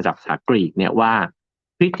ศัพท์มาจากภาษากรีกเนี่ยว่า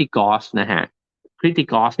kritikos นะฮะ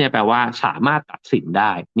kritikos เนี่ยแปลว่าสามารถตัดสินไ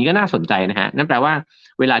ด้นี่ก็น่าสนใจนะฮะนั่นแปลว่า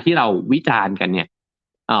เวลาที่เราวิจารณ์กันเนี่ย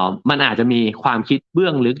มันอาจจะมีความคิดเบื้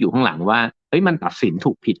องลึกอยู่ข้างหลังว่าเฮ้ยมันตัดสิน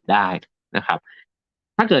ถูกผิดได้นะครับ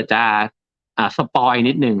ถ้าเกิดจะสปอย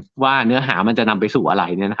นิดนึงว่าเนื้อหามันจะนำไปสู่อะไร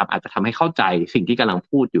เนี่ยนะครับอาจจะทำให้เข้าใจสิ่งที่กำลัง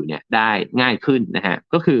พูดอยู่เนี่ยได้ง่ายขึ้นนะฮะ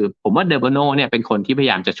ก็คือผมว่าเดอ b โนเนี่ยเป็นคนที่พย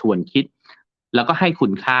ายามจะชวนคิดแล้วก็ให้คุ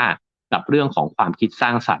ณค่ากับเรื่องของความคิดสร้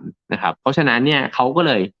างสรรค์นะครับเพราะฉะนั้นเนี่ยเขาก็เ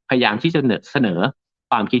ลยพยายามที่จะเสนอ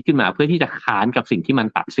ความคิดขึ้นมาเพื่อที่จะค้านกับสิ่งที่มัน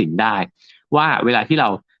ตัดสินได้ว่าเวลาที่เรา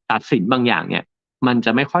ตัดสินบางอย่างเนี่ยมันจ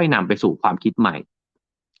ะไม่ค่อยนำไปสู่ความคิดใหม่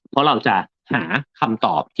เพราะเราจะหาคำต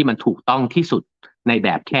อบที่มันถูกต้องที่สุดในแบ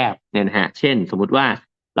บแคบเนี่ยนะฮะเช่นสมมุติว่า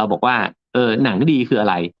เราบอกว่าหนังดีคืออะ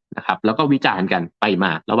ไรนะครับแล้วก็วิจารณ์กันไปม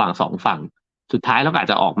าระหว่างสองฝั่งสุดท้ายเราก็อาจ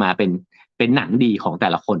จะออกมาเป็นหนังดีของแต่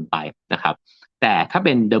ละคนไปนะครับแต่ถ้าเ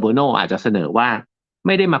ป็นเดอ b โบโนอาจจะเสนอว่าไ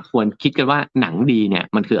ม่ได้มาควรคิดกันว่าหนังดีเนี่ย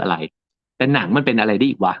มันคืออะไรแต่หนังมันเป็นอะไรได้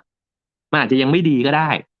อีกวะมันอาจจะยังไม่ดีก็ได้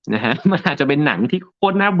นะฮะมันอาจจะเป็นหนังที่โค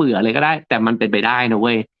ตรน่าเบื่อเลยก็ได้แต่มันเป็นไปได้นะเ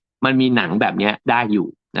ว้ยมันมีหนังแบบเนี้ยได้อยู่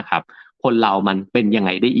นะครับคนเรามันเป็นยังไง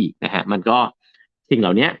ได้อีกนะฮะมันก็สิ่งเห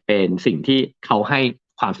ล่านี้เป็นสิ่งที่เขาให้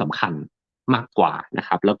ความสำคัญ มากกว่านะค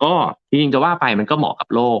รับแล้วก็จริงๆจะว่าไปมันก็เหมาะกับ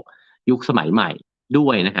โลกยุคสมัยใหม่ด้ว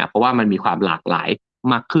ยนะครับเพราะว่ามันมีความหลากหลาย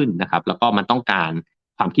มากขึ้นนะครับแล้วก็มันต้องการ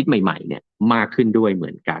ความคิดใหม่ๆเนี่ยมากขึ้นด้วยเหมื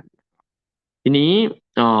อนกันทีนี้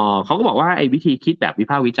เขาก็บอกว่าไอ้วิธีคิดแบบวิ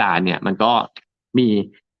พากษ์วิจารณ์เนี่ยมันก็มี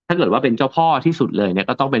ถ้าเกิดว่าเป็นเจ้าพ่อที่สุดเลยเนี่ย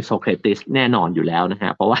ก็ต้องเป็นโซเครติสแน่นอนอยู่แล้วนะครั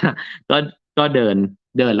บเพราะว่าก็ก็เดิน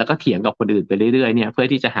แล้วก็เถียงกับคนอื่นไปเรื่อยๆเนี่ยเพื่อ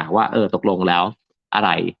ที่จะหาว่าตกลงแล้วอะไร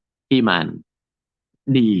ที่มัน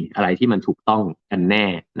ดีอะไรที่มันถูกต้องกันแน่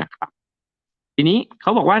นะครับทีนี้เข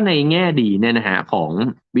าบอกว่าในแง่ดีเนี่ยนะฮะของ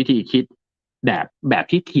วิธีคิดแบบ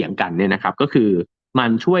ที่เถียงกันเนี่ยนะครับก็คือมั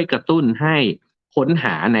นช่วยกระตุ้นให้ค้นห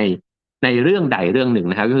าในเรื่องใดเรื่องหนึ่ง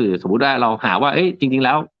นะครับก็คือสมมุติว่าเราหาว่าเอ๊ะจริงๆแ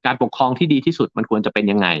ล้วการปกครองที่ดีที่สุดมันควรจะเป็น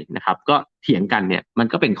ยังไงนะครับก็เถียงกันเนี่ยมัน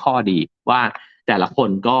ก็เป็นข้อดีว่าแต่ละคน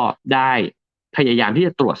ก็ได้พยายามที่จ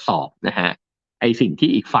ะตรวจสอบนะครับไอ้สิ่งที่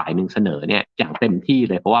อีกฝ่ายหนึ่งเสนอเนี่ยอย่างเต็มที่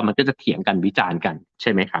เลยเพราะว่ามันก็จะเถียงกันวิจารณ์กันใ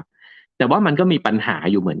ช่ไหมครับแต่ว่ามันก็มีปัญหา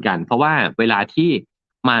อยู่เหมือนกันเพราะว่าเวลาที่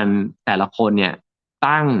มันแต่ละคนเนี่ย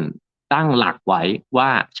ตั้งตั้งหลักไว้ว่า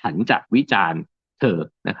ฉันจะวิจารณ์เธอ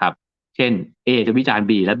นะครับเช่น A จะวิจารณ์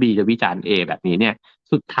B และ B จะวิจารณ์ A แบบนี้เนี่ย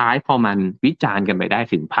สุดท้ายพอมันวิจารณ์กันไปได้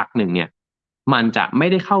ถึงพักหนึ่งเนี่ยมันจะไม่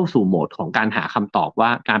ได้เข้าสู่โหมดของการหาคำตอบว่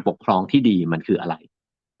าการปกครองที่ดีมันคืออะไร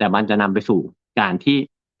แต่มันจะนำไปสู่การที่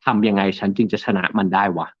ทำยังไงฉันจึงจะชนะมันได้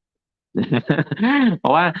วะ เพรา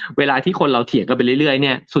ะว่าเวลาที่คนเราเถียงกันไปเรื่อยๆเ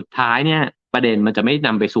นี่ยสุดท้ายเนี่ยประเด็นมันจะไม่น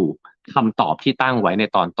ำไปสู่คำตอบที่ตั้งไว้ใน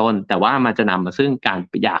ตอนต้นแต่ว่ามันจะนำมาซึ่งการ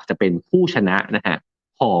อยากจะเป็นผู้ชนะนะฮะ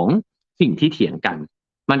ของสิ่งที่เถียงกัน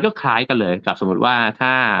มันก็คล้ายกันเลยกับสมมติว่าถ้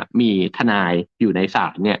ามีทนายอยู่ในศา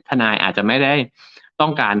ลเนี่ยทนายอาจจะไม่ได้ต้อ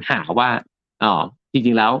งการหาว่าอ๋อจ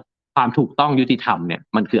ริงๆแล้วความถูกต้องยุติธรรมเนี่ย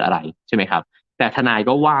มันคืออะไรใช่ไหมครับแต่ทนาย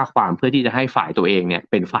ก็ว่าความเพื่อที่จะให้ฝ่ายตัวเองเนี่ย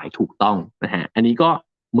เป็นฝ่ายถูกต้องนะฮะอันนี้ก็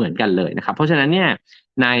เหมือนกันเลยนะครับเพราะฉะนั้นเนี่ย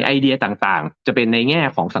ในไอเดียต่างๆจะเป็นในแง่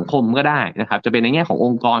ของสังคมก็ได้นะครับจะเป็นในแง่ของอ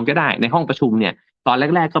งค์กรก็ได้ในห้องประชุมเนี่ยตอน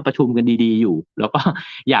แรกๆก็ประชุมกันดีๆอยู่แล้วก็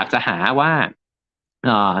อยากจะหาว่า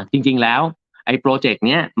จริงๆแล้วไอ้พรอเจกต์เ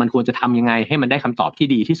นี้ยมันควรจะทำยังไงให้มันได้คำตอบที่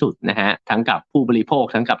ดีที่สุดนะฮะทั้งกับผู้บริโภค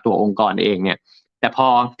ทั้งกับตัวองค์กรเองเนี่ยแต่พอ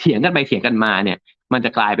เถียงกันไปเถียงกันมาเนี่ยมันจะ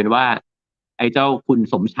กลายเป็นว่าไอ้เจ้าคุณ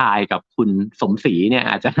สมชายกับคุณสมศรีเนี่ย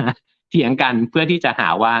อาจจะเถียงกันเพื่อที่จะหา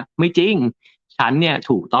ว่าไม่จริงฉันเนี่ย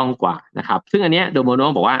ถูกต้องกว่านะครับซึ่งอันเนี้ยโดโมโน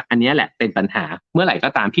บอกว่าอันเนี้ยแหละเป็นปัญหาเมื่อไหร่ก็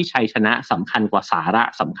ตามที่ชัยชนะสำคัญกว่าสาระ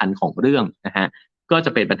สำคัญของเรื่องนะฮะก็จ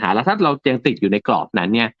ะเป็นปัญหาแล้วถ้าเรายังติดอยู่ในกรอบนั้น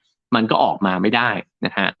เนี่ยมันก็ออกมาไม่ได้น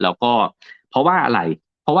ะฮะแล้วก็เพราะว่าอะไร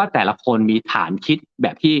เพราะว่าแต่ละคนมีฐานคิดแบ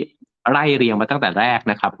บที่ไล่เรียงมาตั้งแต่แรก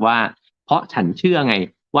นะครับว่าเพราะฉันเชื่อไง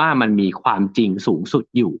ว่ามันมีความจริงสูงสุด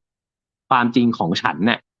อยู่ความจริงของฉันเ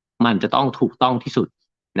นี่ยมันจะต้องถูกต้องที่สุด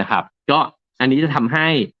นะครับก็อันนี้จะทำให้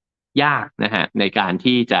ยากนะฮะในการ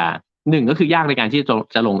ที่จะหนึ่งก็คือยากในการที่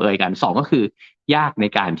จะลงเอยกันสองก็คือยากใน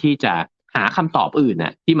การที่จะหาคำตอบอื่นน่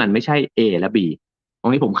ะที่มันไม่ใช่ A และ B ตร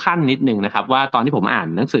งนี้ผมขั้นนิดนึงนะครับว่าตอนที่ผมอ่าน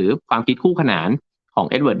หนังสือความคิดคู่ขนานของ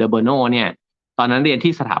เอ็ดเวิร์ดเดอโบโนเนี่ยตอนนั้นเรียน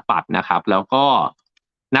ที่สถาปัตย์นะครับแล้วก็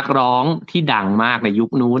นักร้องที่ดังมากในยุค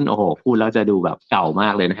นู้นโอ้โหพูดแล้วจะดูแบบเก่ามา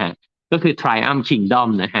กเลยนะฮะก็คือ Triumph Kingdom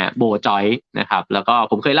นะฮะโบจอยนะครับแล้วก็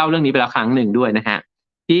ผมเคยเล่าเรื่องนี้ไปแล้วครั้งหนึ่งด้วยนะฮะ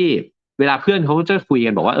ที่เวลาเพื่อนเขาจะคุยกั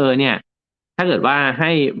นบอกว่าเนี่ยถ้าเกิดว่าใ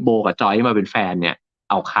ห้โบกับจอยมาเป็นแฟนเนี่ย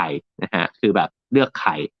เอาใครนะฮะคือแบบเลือกใค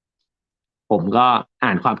รผมก็อ่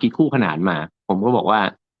านความคิดคู่ขนานมาผมก็บอกว่า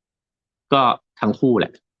ก็ทั้งคู่แหล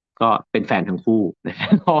ะก็เป็นแฟนทั้งคู่นะ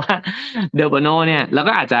เพราะว่าเดลโบโนเนี่ยแล้ว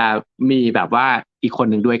ก็อาจจะมีแบบว่าอีกคน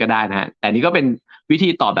หนึ่งด้วยก็ได้นะฮะแต่นี่ก็เป็นวิธี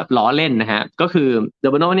ตอบแบบล้อเล่นนะฮะก็คือเด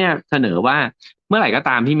ลโบโนเนี่ยเสนอว่าเมื่อไหร่ก็ต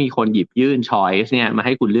ามที่มีคนหยิบยื่นช้อยส์เนี่ยมาใ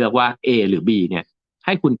ห้คุณเลือกว่า A หรือ B เนี่ยใ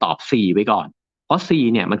ห้คุณตอบ C ไว้ก่อนเพราะ C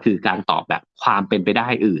เนี่ยมันคือการตอบแบบความเป็นไปได้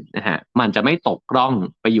อื่นนะฮะมันจะไม่ตกร่อง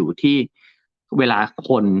ไปอยู่ที่เวลา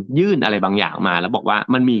คนยื่นอะไรบางอย่างมาแล้วบอกว่า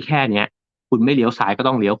มันมีแค่เนี้ยคุณไม่เลี้ยวซ้ายก็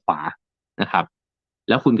ต้องเลี้ยวขวานะครับ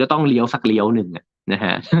แล้วคุณก็ต้องเลี้ยวสักเลี้ยวหนึ่งนะฮ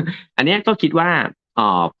ะอันนี้ก็คิดว่า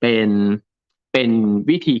เป็น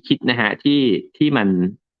วิธีคิดนะฮะที่มัน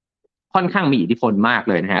ค่อนข้างมีอิทธิพลมาก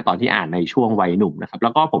เลยนะฮะตอนที่อ่านในช่วงวัยหนุ่มนะครับแล้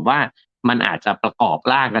วก็ผมว่ามันอาจจะประกอบ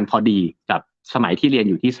ร่างกันพอดีกับสมัยที่เรียน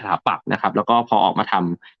อยู่ที่สถาปัตย์นะครับแล้วก็พอออกมาท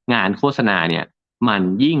ำงานโฆษณาเนี่ยมัน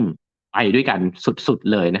ยิ่งไปด้วยกันสุด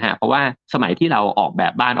ๆเลยนะฮะเพราะว่าสมัยที่เราออกแบ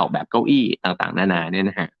บบ้านออกแบบเก้าอี้ต่างๆนานาเนี่ย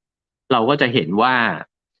นะฮะเราก็จะเห็นว่า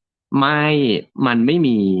ไม่มันไม่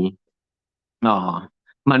มีเอ่อ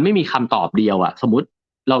มันไม่มีคำตอบเดียวอะสมมุติ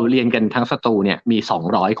เราเรียนกันทั้งสตูเนี่ยมี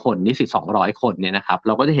200คนนิสิต200คนเนี่ยนะครับเ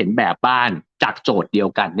ราก็จะเห็นแบบบ้านจากโจทย์เดียว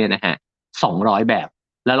กันเนี่ยนะฮะ200แบบ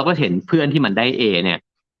แล้วเราก็เห็นเพื่อนที่มันได้ A เนี่ย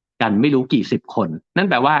กันไม่รู้กี่สิบคนนั่น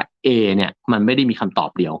แปลว่า A เนี่ยมันไม่ได้มีคำตอ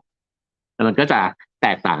บเดียวแล้วมันก็จะ แต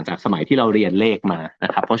กต่างจากสมัยที่เราเรียนเลขมาน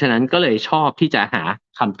ะครับเพราะฉะนั้นก็เลยชอบที่จะหา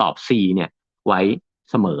คำตอบ C เนี่ยไว้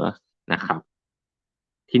เสมอนะครับ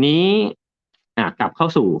ทีนี้กลับเข้า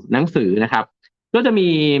สู่หนังสือนะครับก็จะมี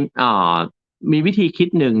เอ่อมีวิธีคิด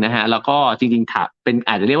หนึ่งนะฮะแล้วก็จริงๆเป็น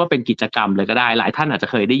อาจจะเรียกว่าเป็นกิจกรรมเลยก็ได้หลายท่านอาจจะ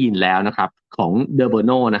เคยได้ยินแล้วนะครับของเดอ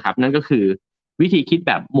Bono นะครับนั่นก็คือวิธีคิด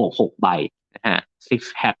แบบหมวก6ใบนะฮะ six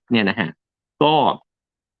hat เนี่ยนะฮะ ก็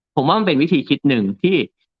ผมว่ามันเป็นวิธีคิดหนึ่ง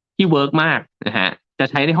ที่เวิร์กมากนะฮะจะ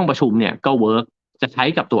ใช้ในห้องประชุมเนี่ยก็เวิร์กจะใช้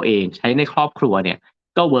กับตัวเองใช้ในครอบครัวเนี่ย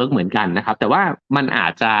ก็เวิร์กเหมือนกันนะครับแต่ว่ามันอา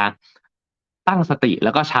จจะตั้งสติแ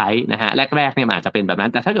ล้วก็ใช้นะฮะแรกๆเนี่ยมันอาจจะเป็นแบบนั้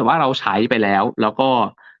นแต่ถ้าเกิดว่าเราใช้ไปแล้วก็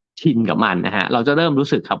ชินกับมันนะฮะเราจะเริ่มรู้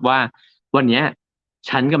สึกครับว่าวันเนี้ย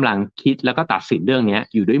ฉันกำลังคิดแล้วก็ตัดสินเรื่องเนี้ย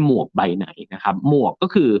อยู่ด้วยหมวกใบไหนนะครับหมวกก็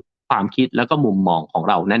คือความคิดแล้วก็มุมมองของ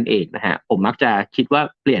เรานั่นเองนะฮะผมมักจะคิดว่า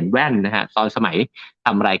เปลี่ยนแว่นนะฮะตอนสมัยท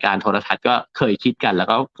ำรายการโทรทัศน์ก็เคยคิดกันแล้ว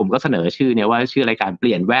ก็ผมก็เสนอชื่อเนี่ยว่าชื่อรายการเป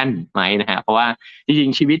ลี่ยนแว่นไหมนะฮะเพราะว่าจริ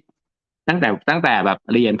งๆชีวิตตั้งแต่แบบ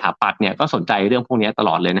เรียนถาปัตย์เนี่ยก็สนใจเรื่องพวกนี้ตล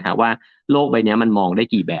อดเลยนะฮะว่าโลกใบนี้มันมองได้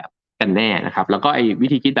กี่แบบกันแน่นะครับแล้วก็ไอ้วิ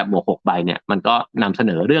ธีคิดแบบหมวก6ใบเนี่ยมันก็นำเส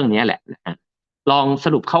นอเรื่องนี้แหละนะฮะลองส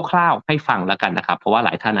รุปคร่าวๆให้ฟังแล้วกันนะครับเพราะว่าหล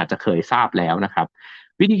ายท่านอาจจะเคยทราบแล้วนะครับ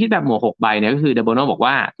วิธีคิดแบบหมวก6ใบเนี่ยก็คือเดโบโนบอก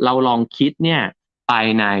ว่าเราลองคิดเนี่ยไป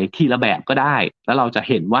ในทีละแบบก็ได้แล้วเราจะ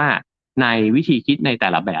เห็นว่าในวิธีคิดในแต่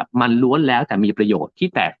ละแบบมันล้วนแล้วแต่มีประโยชน์ที่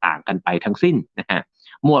แตกต่างกันไปทั้งสิ้นนะฮะ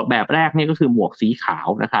หมวกแบบแรกเนี่ยก็คือหมวกสีขาว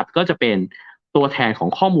นะครับก็จะเป็นตัวแทนของ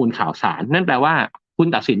ข้อมูลข่าวสารนั่นแปลว่าคุณ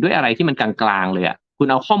ตัดสินด้วยอะไรที่มันกลางๆเลยอะคุณ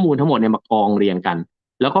เอาข้อมูลทั้งหมดเนี่ยมากองเรียงกัน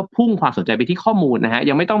แล้วก็พุ่งความสนใจไปที่ข้อมูลนะฮะ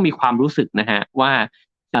ยังไม่ต้องมีความรู้สึกนะฮะว่า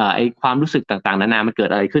ไอ้ความรู้สึกต่างๆนานามันเกิด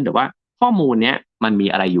อะไรขึ้นแต่ว่าข้อมูลเนี้ยมันมี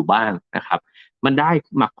อะไรอยู่บ้างนะครับมันได้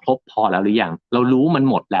มาครบพอแล้วหรือยังเรารู้มัน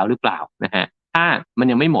หมดแล้วหรือเปล่านะฮะถ้ามัน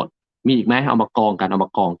ยังไม่หมดมีอีกไหมเอามากองกันเอามา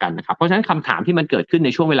กองกันนะครับเพราะฉะนั้นคำถามที่มันเกิดขึ้นใน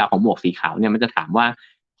ช่วงเวลาของหมวกสีขาวเนี่ยมันจะถามว่า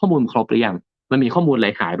ข้อมูลครบหรือยังมันมีข้อมูลอะไร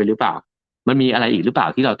หายไปหรือเปล่ามันมีอะไรอีกหรือเปล่า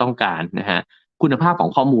ที่เราต้องการนะฮะคุณภาพขอ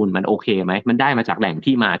งข้อมูลมันโอเคไหมมันได้มาจากแหล่ง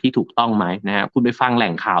ที่มาที่ถูกต้องไหมนะฮะคุณไปฟังแหล่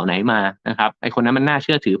งข่าวไหนมานะครับไอ้คนนั้นมันน่าเ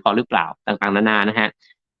ชื่อถือพอหรือเปล่าต่างๆนานานะฮะ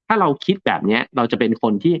ถ้าเราคิดแบบเนี้ยเราจะเป็นค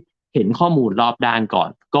นที่เห็นข้อมูลรอบด้าน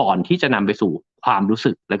ก่อนที่จะนำไปสู่ความรู้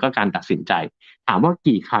สึกแล้วก็การตัดสินใจถามว่า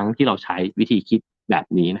กี่ครั้งที่เราใช้วิธีคิดแบบ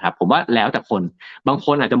นี้นะครับผมว่าแล้วแต่คนบางค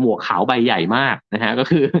นอาจจะหมวกขาวใบใหญ่มากนะฮะก็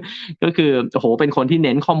คือโอ้โหเป็นคนที่เ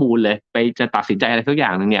น้นข้อมูลเลยไปจะตัดสินใจอะไรสักอย่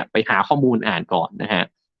างหนึ่งเนี่ยไปหาข้อมูลอ่านก่อนนะฮะ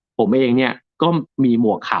ผมเองเนี่ยก็มีหม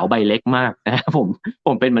วกขาวใบเล็กมากนะฮะผ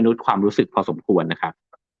มเป็นมนุษย์ความรู้สึกพอสมควรนะครับ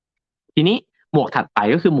ทีนี้หมวกถัดไป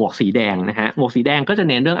ก็คือหมวกสีแดงนะฮะหมวกสีแดงก็จะ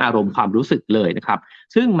เน้นเรื่องอารมณ์ความรู้สึกเลยนะครับ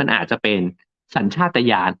ซึ่งมันอาจจะเป็นสัญชาต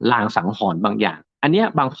ญาณลางสังหรณ์บางอย่างอันเนี้ย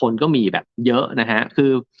บางคนก็มีแบบเยอะนะฮะคื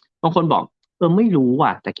อบางคนบอก ไม่รู้ว่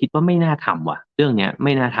ะแต่คิดว่าไม่น่าทำว่ะเรื่องเนี้ยไ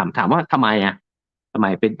ม่น่าทำถามว่าทำไมอะทำไม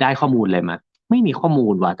ไปได้ข้อมูลอะไรมาไม่มีข้อมู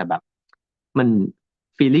ลว่ะแต่แบบมัน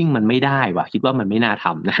ฟีลลิงมันไม่ได้ว่ะคิดว่ามันไม่น่าท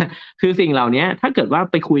ำนะคือสิ่งเหล่าเนี้ยถ้าเกิดว่า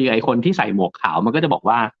ไปคุยกับไอ้คนที่ใส่หมวกขาวมันก็จะบอก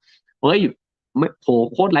ว่าเฮ้ยไม่โห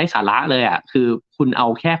โคตรไร้สาระเลยอะคือคุณเอา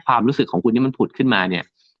แค่ความรู้สึกของคุณที่มันผุดขึ้นมาเนี่ย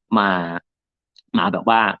มามาแบบ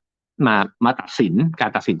ว่ามาตัดสินการ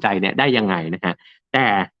ตัดสินใจเนี่ยได้ยังไงนะฮะ แต่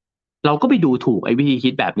เราก็ไปดูถูกไอ้วิธีคิ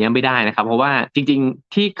ดแบบนี้ไม่ได้นะครับเพราะว่าจริง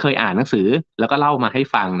ๆที่เคยอ่านหนังสือแล้วก็เล่ามาให้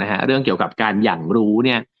ฟังนะฮะเรื่องเกี่ยวกับการหยั่งรู้เ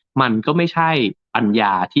นี่ยมันก็ไม่ใช่ปัญญ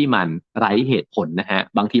าที่มันไร้เหตุผลนะฮะ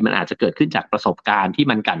บางทีมันอาจจะเกิดขึ้นจากประสบการณ์ที่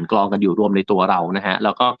มันกลั่นกรองกันอยู่รวมในตัวเรานะฮะแ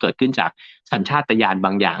ล้วก็เกิดขึ้นจากสัญชาตญาณบ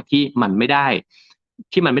างอย่างที่มันไม่ได้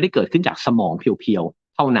เกิดขึ้นจากสมองเพียว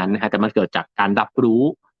ๆเท่านั้นนะฮะแต่มันเกิดจากการรับรู้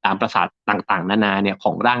ตามประสาทต่างๆนานาเนี่ยข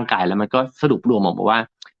องร่างกายแล้วมันก็สรุปรวมออกมาว่า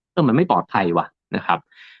มันไม่ปลอดภัยว่ะนะครับ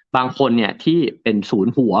บางคนเนี่ยที่เป็นศูน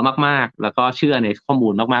ย์หัวมากๆแล้วก็เชื่อในข้อมู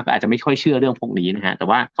ลมากๆก็อาจจะไม่ค่อยเชื่อเรื่องพวกนี้นะฮะแต่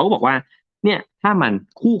ว่าเขาก็บอกว่าเนี่ยถ้ามัน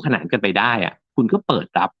คู่ขนานกันไปได้อะคุณก็เปิด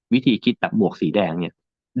รับวิธีคิดแบบหมวกสีแดงเนี่ย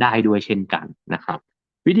ได้ด้วยเช่นกันนะครับ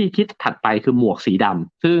วิธีคิดถัดไปคือหมวกสีด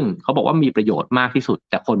ำซึ่งเขาบอกว่ามีประโยชน์มากที่สุด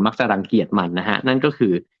แต่คนมักจะรังเกียจมันนะฮะนั่นก็คื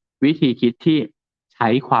อวิธีคิดที่ใช้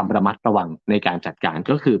ความระมัดระวังในการจัดการ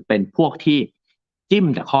ก็คือเป็นพวกที่ จิ้ม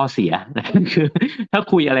แต่ข้อเสียนะคือถ้า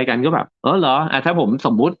คุยอะไรกันก็แบบเหรอถ้าผมส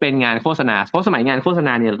มมุติเป็นงานโฆษณาเพราะสมัยงานโฆษณ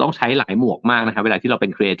าเนี่ยเราต้องใช้หลายหมวกมากนะครับเวลาที่เราเป็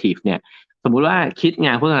นครีเอทีฟเนี่ยสมมุติว่าคิดง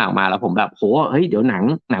านโฆษณาออกมาแล้วผมแบบโหเฮ้ยเดี๋ยวห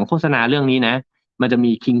นังโฆษณาเรื่องนี้นะมันจะ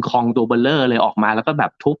มีคิงคองตัวเบลเลอร์เลยออกมาแล้วก็แบ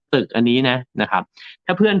บทุบตึกอันนี้นะครับถ้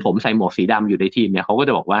าเพื่อนผมใส่หมวกสีดำอยู่ในทีมเนี่ยเขาก็จ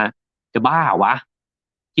ะบอกว่าจะบ้าวะ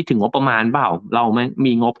คิดถึงงบประมาณเปล่าเราไม่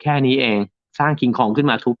มีงบแค่นี้เองสร้างคิงคองขึ้น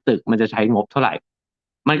มาทุบตึกมันจะใช้งบเท่าไหร่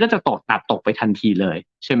มันก็จะตัดตกไปทันทีเลย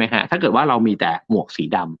ใช่ไหมฮะถ้าเกิดว่าเรามีแต่หมวกสี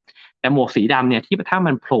ดำแต่หมวกสีดำเนี่ยที่ถ้า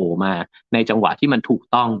มันโผล่มาในจังหวะที่มันถูก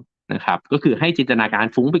ต้อง นะครับก็คือให้จินตนาการ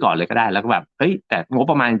ฟุ้งไปก่อนเลยก็ได้แล้วก็แบบเฮ้ยแต่งบ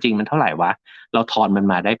ประมาณจริงมันเท่าไหร่วะเราทอนมัน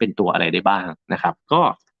มาได้เป็นตัวอะไรได้บ้างนะครับก็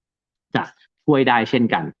จะช่วยได้เช่น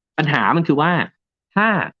กันปัญหามันคือว่าถ้า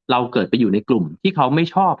เราเกิดไปอยู่ในกลุ่มที่เขาไม่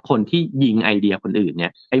ชอบคนที่ยิงไอเดียคนอื่นเนี่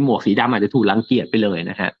ยไอหมวกสีดำอาจจะถูกรังเกียจไปเลย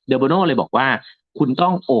นะฮะเดอโบโนเลยบอกว่าคุณต้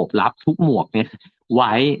องโอบรับทุกหมวกเนี่ยไ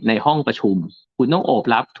ว้ในห้องประชุมคุณต้องโอบ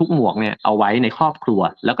รับทุกหมวกเนี่ยเอาไว้ในครอบครัว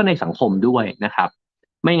แล้วก็ในสังคมด้วยนะครับ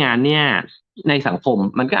ไม่งั้นเนี่ยในสังคม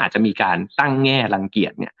มันก็อาจจะมีการตั้งแง่รังเกีย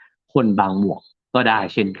จเนี่ยคนบางหมวกก็ได้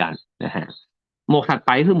เช่นกันนะฮะหมวกถัดไป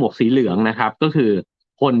คือหมวกสีเหลืองนะครับก็คือ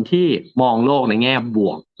คนที่มองโลกในแง่บ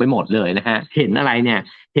วกไปหมดเลยนะฮะเห็นอะไรเนี่ย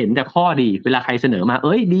เห็นแต่ข้อดีเวลาใครเสนอมาเ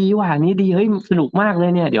อ้ยดีว่ะนี้ดีเฮ้ยสนุกมากเล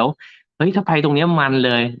ยเนี่ยเดี๋ยวเฮ้ยถ้าไปตรงเนี้ยมันเ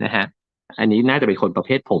ลยนะฮะอันนี้น่าจะเป็นคนประเภ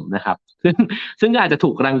ทผมนะครับซึ่งก็อาจจะถู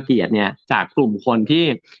กรังเกียจเนี่ยจากกลุ่มคนที่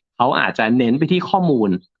เขาอาจจะเน้นไปที่ข้อมูล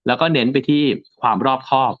แล้วก็เน้นไปที่ความรอบ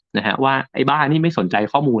คอบนะฮะว่าไอ้บ้านี่ไม่สนใจ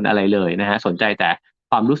ข้อมูลอะไรเลยนะฮะสนใจแต่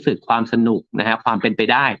ความรู้สึกความสนุกนะฮะความเป็นไป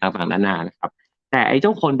ได้ต่างๆนานานะครับแต่ไอ้เจ้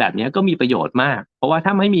าคนแบบนี้ก็มีประโยชน์มากเพราะว่าถ้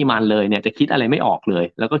าไม่มีมันเลยเนี่ยจะคิดอะไรไม่ออกเลย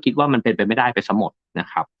แล้วก็คิดว่ามันเป็นไปไม่ได้ไปซะหมดนะ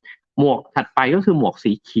ครับหมวกถัดไปก็คือหมวก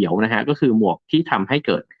สีเขียวนะฮะก็คือหมวกที่ทำให้เ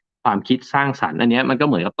กิดความคิดสร้างสรรค์อันนี้มันก็เ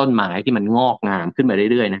หมือนกับต้นไม้ที่มันงอกงามขึ้นมา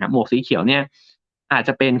เรื่อยๆนะครับหมวกสีเขียวเนี่ยอาจจ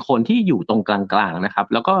ะเป็นคนที่อยู่ตรงกลางๆนะครับ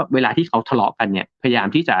แล้วก็เวลาที่เขาทะเลาะกันเนี่ยพยายาม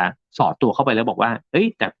ที่จะสอดตัวเข้าไปแล้วบอกว่าเอ้ย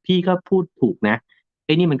แต่พี่ก็พูดถูกนะไ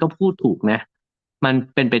อ้นี่มันก็พูดถูกนะมัน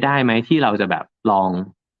เป็นไปได้ไหมที่เราจะแบบลอ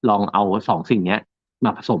งเอาสองสิ่งเนี้ยม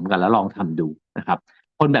าผสมกันแล้วลองทำดูนะครับ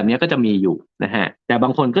คนแบบนี้ก็จะมีอยู่นะฮะแต่บา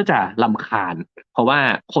งคนก็จะรำคาญเพราะว่า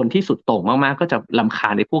คนที่สุดโต่งมากๆก็จะรำคา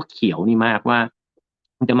ญในพวกเขียวนี่มากว่า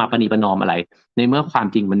มันจะมาประนีประนอมอะไรในเมื่อความ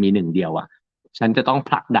จริงมันมีหนึ่งเดียวอะฉันจะต้อง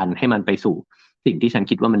ผลักดันให้มันไปสู่สิ่งที่ฉัน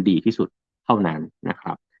คิดว่ามันดีที่สุดเท่านั้นนะค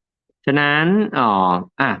รับฉะนั้น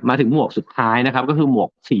มาถึงหมวกสุดท้ายนะครับก็คือหมวก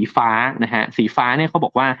สีฟ้านะฮะสีฟ้าเนี่ยเขาบ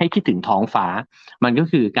อกว่าให้คิดถึงท้องฟ้ามันก็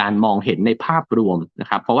คือการมองเห็นในภาพรวมนะ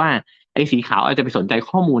ครับเพราะว่าไอ้สีขาวอาจจะไปสนใจ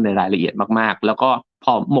ข้อมูลในรายละเอียดมากๆแล้วก็พ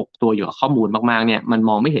อหมกตัวอยู่กับข้อมูลมากๆเนี่ยมัน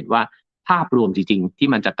มองไม่เห็นว่าภาพรวมจริงๆที่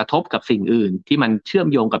มันจะกระทบกับสิ่งอื่นที่มันเชื่อม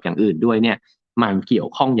โยงกับอย่างอื่นด้วยเนี่ยมันเกี่ยว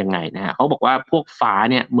ข้องยังไงนะฮะเขาบอกว่าพวกฟ้า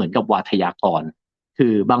เนี่ยเหมือนกับวาทยากรคื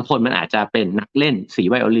อบางคนมันอาจจะเป็นนักเล่นสี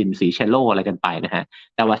ไวโอลินสีเชลโลอะไรกันไปนะฮะ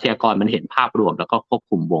แต่วาทยากรมันเห็นภาพรวมแล้วก็ควบ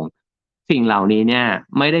คุมวงสิ่งเหล่านี้เนี่ย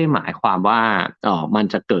ไม่ได้หมายความว่ามัน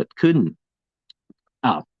จะเกิดขึ้น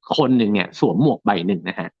คนหนึ่งเนี่ยสวมหมวกใบหนึ่ง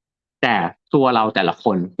นะฮะแต่ตัวเราแต่ละค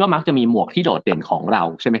นก็มักจะมีหมวกที่โดดเด่นของเรา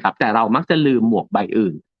ใช่ไหมครับแต่เรามักจะลืมหมวกใบ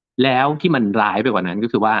อื่นแล้วที่มันร้ายไปกว่านั้นก็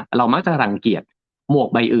คือว่าเรามักจะรังเกียจหมวก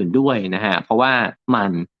ใบอื่นด้วยนะฮะเพราะว่า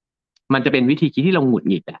มันจะเป็นวิธีคิดที่เราหงุด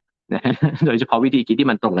หงิดอะนะฮะโดยเฉพาะวิธีคิดที่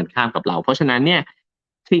มันตรงกันข้ามกับเราเพราะฉะนั้นเนี่ย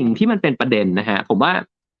สิ่งที่มันเป็นประเด็นนะฮะผมว่า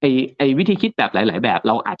ไอ้วิธีคิดแบบหลายๆแบบเ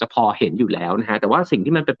ราอาจจะพอเห็นอยู่แล้วนะฮะแต่ว่าสิ่ง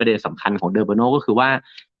ที่มันเป็นประเด็นสำคัญของเดอร์โบโนก็คือว่า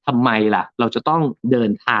ทำไมล่ะเราจะต้องเดิ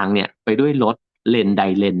นทางเนี่ยไปด้วยรถเลนใด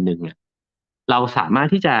เลนหนึ่งอะเราสามารถ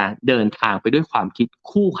ที่จะเดินทางไปด้วยความคิด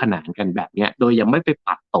คู่ขนานกันแบบเนี้ยโดยยังไม่ไป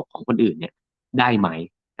ปัดตกของคนอื่นเนี่ยได้ไหม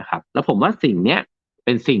นะครับแล้วผมว่าสิ่งเนี้ยเ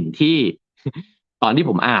ป็นสิ่งที่ ตอนที่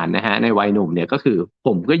ผมอ่านนะฮะในวัยหนุ่มเนี่ยก็คือผ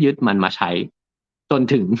มก็ยึดมันมาใช้จน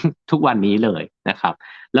ถึงทุกวันนี้เลยนะครับ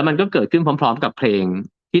แล้วมันก็เกิดขึ้นพร้อมๆกับเพลง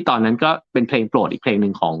ที่ตอนนั้นก็เป็นเพลงโปรดอีกเพลงห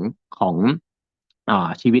นึ่งของ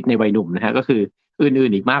ชีวิตในวัยหนุ่มนะฮะก็คืออื่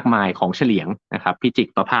นๆอีกมากมายของเฉลียงนะครับพี่จิก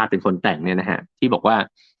ประภาสเป็นคนแต่งเนี่ยนะฮะที่บอกว่า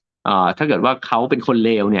ถ้าเกิดว่าเขาเป็นคนเ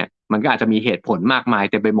ลวเนี่ยมันก็อาจจะมีเหตุผลมากมาย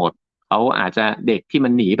เต็มไปหมดเขาอาจจะเด็กที่มั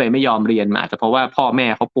นหนีไปไม่ยอมเรียนมาอาจจะเพราะว่าพ่อแม่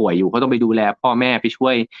เขาป่วยอยู่เขาต้องไปดูแลพ่อแม่ไปช่ว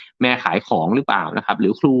ยแม่ขายของหรือเปล่านะครับหรื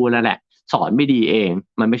อครูนั่นแหละสอนไม่ดีเอง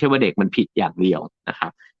มันไม่ใช่ว่าเด็กมันผิดอย่างเดียวนะครั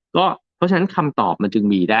บก็เพราะฉะนั้นคำตอบมันจึง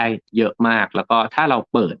มีได้เยอะมากแล้วก็ถ้าเรา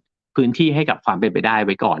เปิดพื้นที่ให้กับความเป็นไปได้ไ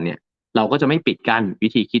ว้ก่อนเนี่ยเราก็จะไม่ปิดกั้นวิ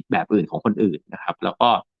ธีคิดแบบอื่นของคนอื่นนะครับแล้วก็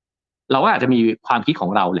เราก็อาจจะมีความคิดขอ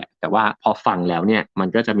งเราแหละแต่ว่าพอฟังแล้วเนี่ยมัน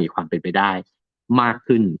ก็จะมีความเป็นไปได้มาก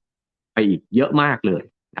ขึ้นไปอีกเยอะมากเลย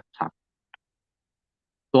นะครับ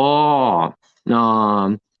ก็เอ่อ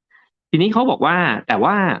ทีนี้เขาบอกว่าแต่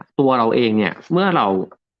ว่าตัวเราเองเนี่ยเมื่อเรา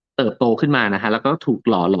เติบโตขึ้นมานะฮะแล้วก็ถูก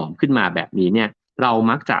หล่อหลอมขึ้นมาแบบนี้เนี่ยเรา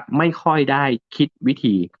มักจะไม่ค่อยได้คิดวิ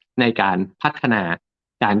ธีในการพัฒนา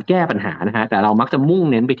การแก้ปัญหานะฮะแต่เรามักจะมุ่ง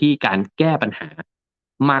เน้นไปที่การแก้ปัญหา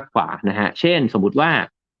มากกว่านะฮะเช่นสมมุติว่า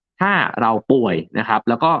ถ้าเราป่วยนะครับ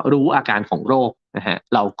แล้วก็รู้อาการของโรคนะฮะ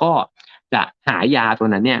เราก็จะหายาตัว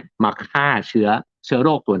นั้นเนี่ยมาฆ่าเชื้อโร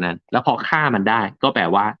คตัวนั้นแล้วพอฆ่ามันได้ก็แปล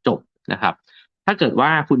ว่าจบนะครับถ้าเกิดว่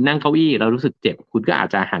าคุณนั่งเก้าอี้แล้วรู้สึกเจ็บคุณก็อาจ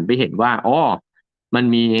จะหันไปเห็นว่าอ๋อมัน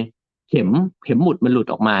มีเข็มหมุดมันหลุด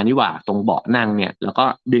ออกมานี่หว่าตรงเบาะนั่งเนี่ยแล้วก็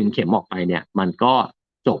ดึงเข็มออกไปเนี่ยมันก็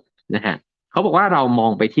จบนะฮะเขาบอกว่าเรามอ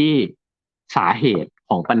งไปที่สาเหตุ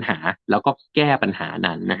ของปัญหาแล้วก็แก้ปัญหา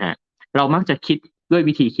นั้นนะฮะเรามักจะคิด ด้วย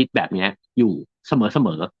วิธีคิดแบบเนี้ยอยู่เสม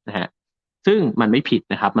อๆนะฮะซึ่งมันไม่ผิด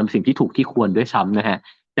นะครับมันเป็นสิ่งที่ถูกที่ควรด้วยซ้ำนะฮะ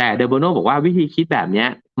แต่เดอ Bono บอกว่าวิธีคิดแบบเนี้ย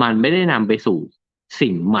มันไม่ได้นำไปสู่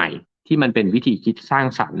สิ่งใหม่ที่มันเป็นวิธีคิดสร้าง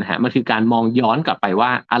สรรค์นะฮะมันคือการมองย้อนกลับไปว่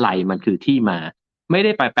าอะไรมันคือที่มาไม่ไ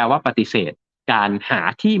ด้แปลว่าปฏิเสธการหา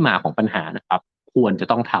ที่มาของปัญหานะครับควรจะ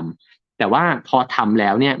ต้องทำแต่ว่าพอทำแล้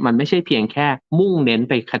วเนี่ยมันไม่ใช่เพียงแค่มุ่งเน้น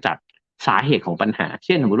ไปขจัดสาเหตุของปัญหาเ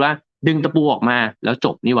ช่นสมมุติว่าดึงตะปูออกมาแล้วจ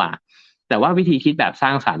บนี่หว่าแต่ว่าวิธีคิดแบบสร้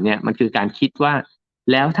างสรรค์เนี่ยมันคือการคิดว่า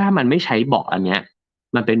แล้วถ้ามันไม่ใช้เบาะอันเนี้ย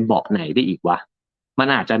มันเป็นเบาะไหนได้อีกวะมัน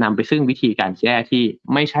อาจจะนำไปซึ่งวิธีการแก้ที่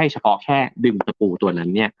ไม่ใช่เฉพาะแค่ดึงตะปูตัวนั้น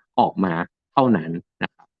เนี่ยออกมาเท่านั้นน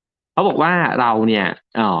ะครับเขาบอกว่าเราเนี่ย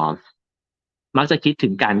มักจะคิดถึ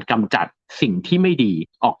งการกำจัดสิ่งที่ไม่ดี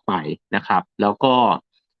ออกไปนะครับแล้วก็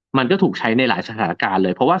มันก็ถูกใช้ในหลายสถานการณ์เล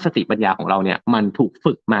ยเพราะว่าสติปัญญาของเราเนี่ยมันถูก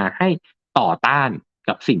ฝึกมาให้ต่อต้าน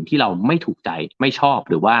กับสิ่งที่เราไม่ถูกใจไม่ชอบ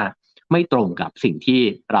หรือว่าไม่ตรงกับสิ่งที่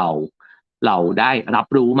เราได้รับ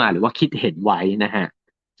รู้มาหรือว่าคิดเห็นไว้นะฮะ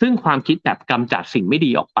ซึ่งความคิดแบบกำจัดสิ่งไม่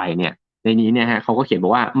ดีออกไปเนี่ยในนี้เนี่ยฮะเขาก็เขียนบอ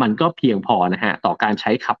กว่ามันก็เพียงพอนะฮะต่อการใ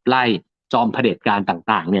ช้ขับไล่จอมเผด็จการ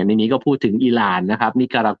ต่างๆเนี่ยในนี้ก็พูดถึงอิหร่านนะครับนิ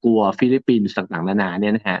การากัวฟิลิปปินส์ต่างๆนานาเนี่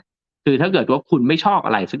ยนะฮะคือถ้าเกิดว่าคุณไม่ชอบอ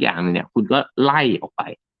ะไรสักอย่างนึงเนี่ยคุณก็ไล่ออกไป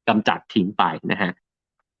กำจัดทิ้งไปนะฮะ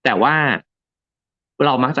แต่ว่าเร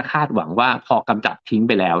ามักจะคาดหวังว่าพอกำจัดทิ้งไ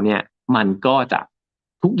ปแล้วเนี่ยมันก็จะ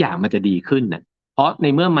ทุกอย่างมันจะดีขึ้นนะเพราะใน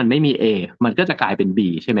เมื่อมันไม่มี A มันก็จะกลายเป็น B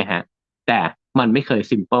ใช่ไหมฮะแต่มันไม่เคย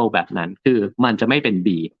simple แบบนั้นคือมันจะไม่เป็น B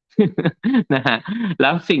นะฮะแล้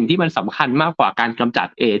วสิ่งที่มันสำคัญมากกว่าการกำจัด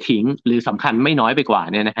A ทิ้งหรือสำคัญไม่น้อยไปกว่า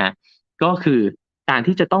เนี่ยนะฮะก็คือการ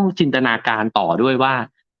ที่จะต้องจินตนาการต่อด้วยว่า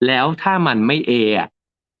แล้วถ้ามันไม่ A อะ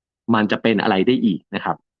มันจะเป็นอะไรได้อีกนะค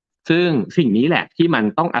รับ ซึ่งสิ่งนี้แหละที่มัน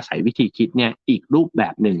ต้องอาศัยวิธีคิดเนี่ยอีกรูปแบ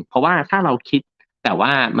บหนึ่งเพราะว่าถ้าเราคิดแต่ว่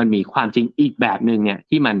ามันมีความจริงอีกแบบหนึ่งเนี่ย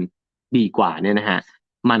ที่มันดีกว่าเนี่ยนะฮะ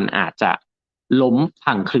มันอาจจะล้ม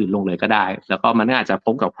พังคลืนลงเลยก็ได้แล้วก็มันอาจจะพ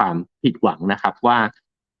บกับความผิดหวังนะครับว่า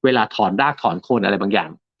เวลาถอนรากถอนโคนอะไรบางอย่าง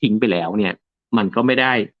ทิ้งไปแล้วเนี่ยมันก็ไม่ไ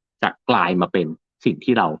ด้จะกลายมาเป็นสิ่ง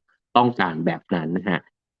ที่เราต้องการแบบนั้นนะฮะ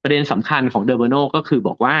ประเด็นสำคัญของเดอร์เบโนก็คือบ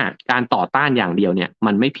อกว่าการต่อต้านอย่างเดียวเนี่ย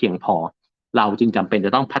มันไม่เพียงพอ เราจึงจำเป็นจ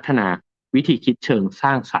ะต้องพัฒนาวิธีคิดเชิงสร้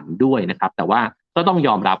างสรรค์ด้วยนะครับแต่ว่าก็ต้องย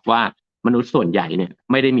อมรับว่ามนุษย์ส่วนใหญ่เนี่ย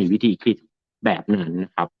ไม่ได้มีวิธีคิดแบบนั้นน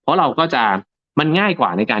ะครับเพราะเราก็จะมันง่ายกว่า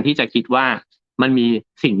ในการที่จะคิดว่ามันมี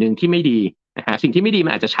สิ่งหนึ่งที่ไม่ดีนะฮะสิ่งที่ไม่ดีมั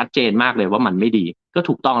นอาจจะชัดเจนมากเลยว่ามันไม่ดีก็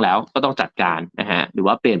ถูกต้องแล้วก็ต้องจัดการนะฮะหรือ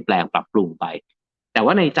ว่าเปลี่ยนแปลงปรับปรุงไปแต่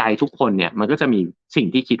ว่าในใจทุกคนเนี่ยมันก็จะมีสิ่ง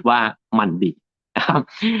ที่คิดว่ามันดีนะครับ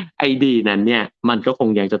ไอ้ดีนั้นเนี่ยมันก็คง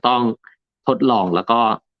ยังจะต้องทดลองแล้วก็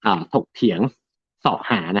ถกเถียงเสาะ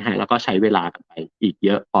หานะฮะแล้วก็ใช้เวลากันไปอีกเย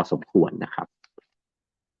อะพอสมควรนะครับ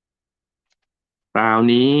คราว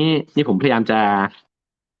นี้นี่ผมพยายามจะ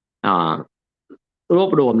อ่ารว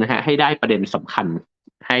บรวมนะฮะให้ได้ประเด็นสำคัญ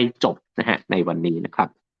ให้จบนะฮะในวันนี้นะครับ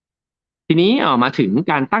ทีนี้มาถึง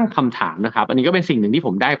การตั้งคำถามนะครับอันนี้ก็เป็นสิ่งหนึ่งที่ผ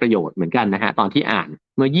มได้ประโยชน์เหมือนกันนะฮะตอนที่อ่าน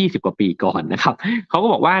เมื่อ20กว่าปีก่อนนะครับเขาก็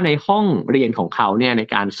บอกว่าในห้องเรียนของเขาเนี่ยใน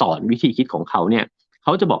การสอนวิธีคิดของเขาเนี่ยเข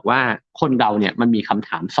าจะบอกว่าคนเราเนี่ยมันมีคำถ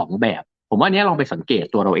าม2แบบผมว่าเนี้ยลองไปสังเกต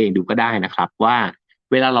ตัวเราเองดูก็ได้นะครับว่า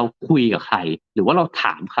เวลาเราคุยกับใครหรือว่าเราถ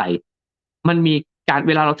ามใครมันมีการเ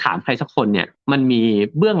วลาเราถามใครสักคนเนี่ยมันมี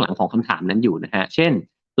เบื้องหลังของคำถามนั้นอยู่นะฮะเช่น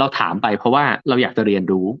เราถามไปเพราะว่าเราอยากจะเรียน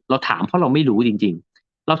รู้เราถามเพราะเราไม่รู้จริง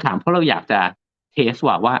ๆ เราถามเพราะเราอยากจะเทส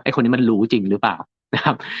ว่าไอ้คนนี้มันรู้จริงหรือเปล่านะค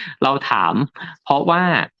รับเราถามเพราะว่า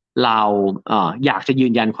เราอยากจะยื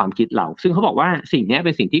นยันความคิดเราซึ่งเขาบอกว่าสิ่งนี้เ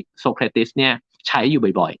ป็นสิ่งที่โซเครติสเนี่ยใช้อยู่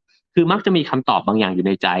บ่อยๆคือมักจะมีคำตอบบางอย่างอยู่ใ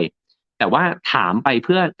นใจแต่ว่าถามไปเ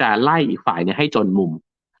พื่อจะไล่อีกฝ่ายเนี่ยให้จนมุม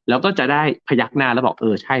แล้วก็จะได้พยักหน้าแล้วบอก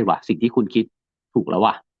ใช่ว่ะสิ่งที่คุณคิดถูกแล้ว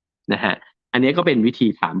ว่ะนะฮะอันนี้ก็เป็นวิธี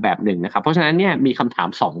ถามแบบหนึ่งนะครับเพราะฉะนั้นเนี่ยมีคำถาม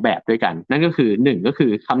2แบบด้วยกันนั่นก็คือ1ก็คื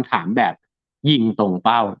อคำถามแบบ ยิงตรงเ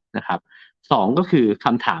ป้านะครับ2ก็คือค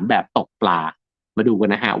ำถามแบบตกปลามาดูกัน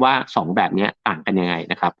นะฮะว่า2แบบนี้ต่างกันยังไง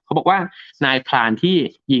นะครับเขาบอกว่านายพรานที่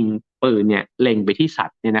ยิงปืนเนี่ยเล็งไปที่สัต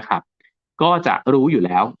ว์เนี่ยนะครับก็จะรู้อยู่แ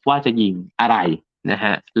ล้วว่าจะยิงอะไรนะฮ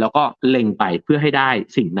ะแล้วก็เล็งไปเพื่อให้ได้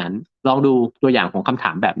สิ่งนั้นลองดูตัวอย่างของคำถ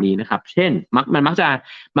ามแบบนี้นะครับเช่นมันมัก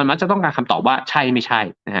จะต้องการคำตอบว่าใช่ไม่ใช่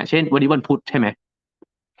นะฮะเช่นวันนี้วันพุธใช่ไหม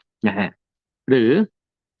นะฮะหรือ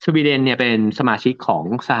สวีเดนเนี่ยเป็นสมาชิกของ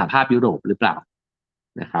สหภาพยุโรปหรือเปล่า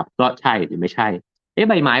นะครับก็ใช่หรือไม่ใช่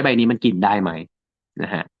ใบไม้ใบนี้มันกินได้ไหมน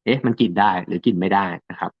ะฮะมันกินได้หรือกินไม่ได้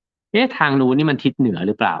นะครับทางนู้นนี่มันทิศเหนือห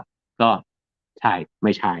รือเปล่าก็ใช่ไ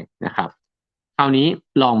ม่ใช่นะครับคราวนี้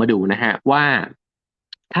ลองมาดูนะฮะว่า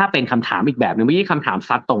ถ้าเป็นคำถามอีกแบบหนึ่งเมื่อกี้คำถาม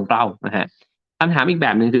ซัดตรงเป้านะฮะคำถามอีกแบ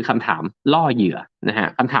บหนึ่งคือคำถามล่อเหยื่อนะฮะ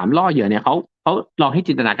คำถามล่อเหยื่อเนี่ยเขาลองให้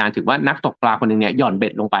จินตนาการถึงว่านักตกปลาคนหนึ่งเนี่ยหย่อนเบ็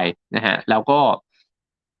ดลงไปนะฮะแล้วก็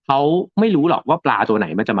เขาไม่รู้หรอกว่าปลาตัวไหน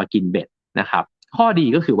มันจะมากินเบ็ดนะครับข้อดี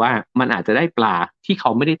ก็คือว่ามันอาจจะได้ปลาที่เขา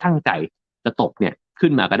ไม่ได้ตั้งใจจะตกเนี่ยขึ้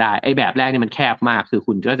นมาก็ได้ไอ้แบบแรกเนี่ยมันแคบมากคือ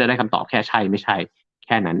คุณก็จะได้คำตอบแค่ใช่ไม่ใช่แ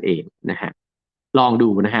ค่นั้นเองนะฮะลองดู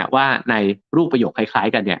นะฮะว่าในรูปประโยคคล้าย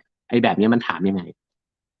ๆกันเนี่ยไอ้แบบนี้มันถามยังไง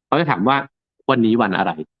เขาจะถามว่าวันนี้วันอะไ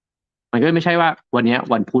รมันก็ไม่ใช่ว่าวันนี้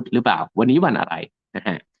วันพุธหรือเปล่าวันนี้วันอะไรนะฮ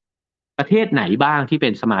ะประเทศไหนบ้างที่เป็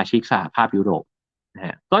นสมาชิกสหภาพยุโรปนะฮ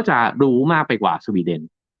ะก็จะรู้มากไปกว่าสวีเดน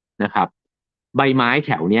นะครับใบไม้แ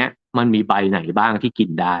ถวเนี้ยมันมีใบไหนบ้างที่กิน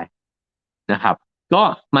ได้นะครับก็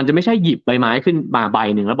มันจะไม่ใช่หยิบใบไม้ขึ้นมาใบ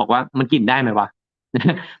หนึ่งแล้วบอกว่ามันกินได้ไหมวะ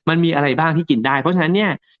มันมีอะไรบ้างที่กินได้เพราะฉะนั้นเนี่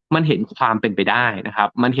ยมันเห็นความเป็นไปได้นะครับ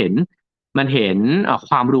มันเห็น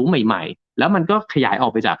ความรู้ใหม่ๆแล้วมันก็ขยายออ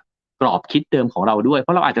กไปจากกรอบคิดเดิมของเราด้วยเพร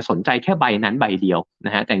าะเราอาจจะสนใจแค่ใบนั้นใบเดียวน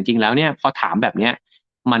ะฮะแต่จริงๆแล้วเนี่ยพอถามแบบเนี้ย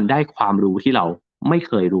มันได้ความรู้ที่เราไม่เ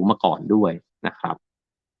คยรู้มาก่อนด้วยนะครับ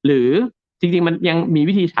หรือจริงๆมันยังมี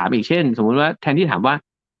วิธีถามอีกเช่นสมมุติว่าแทนที่ถามว่า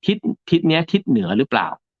ทิศทิศเนี้ยทิศเหนือหรือเปล่า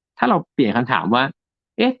ถ้าเราเปลี่ยนคำถามว่า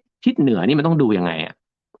เอ๊ะทิศเหนือนี่มันต้องดูยังไงอะ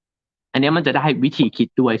อันเนี้ยมันจะได้วิธีคิด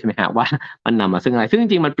ด้วยใช่ไหมครับว่ามันนำมาซึ่งอะไรซึ่งจ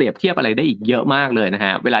ริงๆมันเปรียบเทียบอะไรได้อีกเยอะมากเลยนะฮ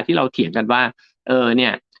ะเวลาที่เราเถียงกันว่าเนี่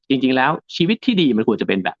ยจริงๆแล้วชีวิตที่ดีมันควรจะ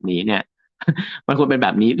เป็นแบบนี้เนี่ยมันควรเป็นแบ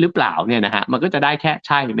บนี้หรือเปล่าเนี่ยนะฮะมันก็จะได้แค่ใ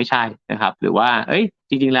ช่ไม่ใช่นะครับหรือว่าเอ้ย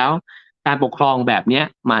จริงๆแล้วการปกครองแบบเนี้ย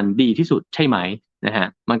มันดีที่สุดใช่ไหมนะฮะ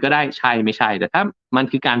มันก็ได้ใช่ไม่ใช่แต่ถ้ามัน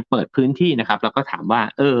คือการเปิดพื้นที่นะครับเราก็ถามว่า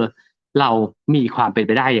เรามีความเป็นไ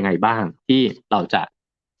ปได้ยังไงบ้างที่เราจะ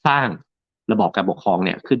สร้างระบอบการปกครองเ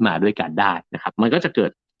นี่ยขึ้นมาด้วยกันได้นะครับมันก็จะเกิ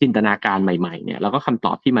ดจินตนาการใหม่ๆเนี่ยแล้วก็คำต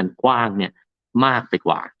อบที่มันกว้างเนี่ยมากไปก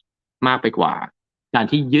ว่ามากไปกว่าการ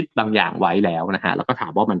ที่ยึดบางอย่างไว้แล้วนะฮะแล้วก็ถา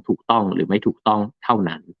มว่ามันถูกต้องหรือไม่ถูกต้องเท่า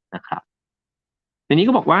นั้นนะครับทีนี้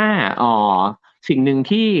ก็บอกว่าอ๋อสิ่งหนึ่ง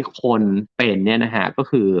ที่คนเป็นเนี่ยนะฮะก็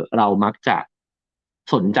คือเรามักจะ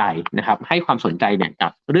สนใจนะครับให้ความสนใจเนี่ยกั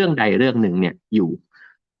บเรื่องใดเรื่องหนึ่งเนี่ยอยู่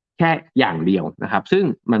แค่อย่างเดียวนะครับซึ่ง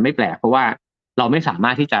มันไม่แปลกเพราะว่าเราไม่สาม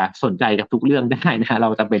ารถที่จะสนใจกับทุกเรื่องได้นะฮะเรา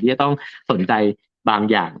จำเป็นที่จะต้องสนใจบาง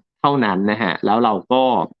อย่างเท่านั้นนะฮะแล้วเราก็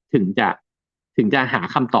ถึงจะถึงจะหา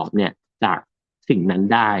คำตอบเนี่ยจากสิ่งนั้น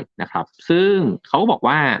ได้นะครับซึ่งเขาบอก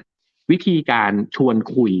ว่าวิธีการชวน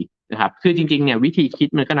คุย นะครับคือจริงๆเนี่ยวิธีคิด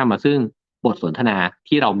มันก็นำมาซึ่งบทสนทนา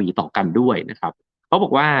ที่เรามีต่อกันด้วยนะครับเขาบอ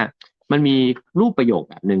กว่ามันมีรูปประโยค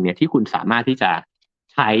แบบหนึ่งเนี่ยที่คุณสามารถที่จะ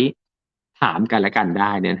ใช้ถามกันและกันไ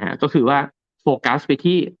ด้เนี่ยนะฮะก็คือว่าโฟกัสไป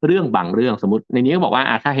ที่เรื่องบางเรื่องสมมติในนี้ก็บอกว่า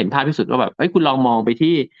ถ้าเห็นภาพที่สุดว่าแบบเฮ้ยคุณลองมองไป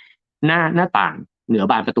ที่หน้าต่างเหนือ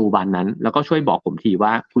บานประตูบานนั้นแล้วก็ช่วยบอกผมทีว่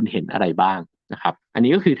าคุณเห็นอะไรบ้างนะครับอัน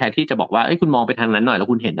นี้ก็คือแทนที่จะบอกว่าเอ้ยคุณมองไปทางนั้นหน่อยแล้ว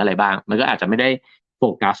คุณเห็นอะไรบ้างมันก็อาจจะไม่ได้โฟ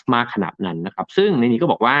กัสมากขนาดนั้นนะครับซึ่งในนี้ก็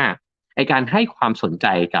บอกว่า ไอการให้ความสนใจ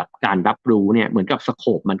กับการรับรู้เนี่ยเหมือนกับสโค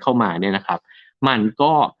ปมันเข้ามาเนี่ยนะครับมัน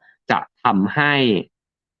ก็จะทำให้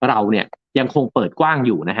เราเนี่ยยังคงเปิดกว้างอ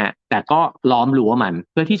ยู่นะฮะแต่ก็ล้อมรั้วมัน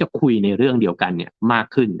เพื่อที่จะคุยในเรื่องเดียวกันเนี่ยมาก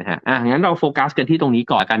ขึ้นนะฮะงั้นเราโฟกัสกันที่ตรงนี้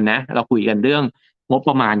ก่อนกันนะเราคุยกันเรื่องงบป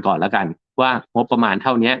ระมาณก่อนแล้วกันว่างบประมาณเท่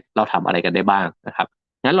านี้เราทำอะไรกันได้บ้างนะครับ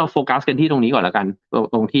งั้นเราโฟกัสกันที่ตรงนี้ก่อนแล้วกัน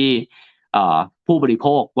ตรงที่ผู้บริโภ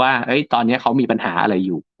คว่าเอ้ยตอนนี้เขามีปัญหาอะไรอ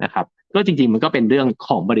ยู่นะครับ ก็จริงๆมันก็เป็นเรื่องข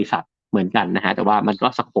องบริษัทเหมือนกันนะฮะแต่ว่ามันก็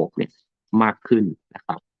สโคปเนี่ยมากขึ้นนะค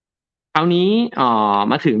รับคราวนี้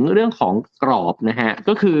มาถึงเรื่องของกรอบนะฮะ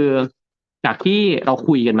ก็คือจากที่เรา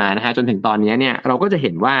คุยกันมานะฮะจนถึงตอนนี้เนี่ยเราก็จะเ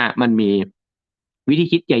ห็นว่ามันมีวิธี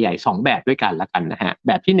คิดใหญ่ๆ2แบบด้วยกันแล้วกันนะฮะแ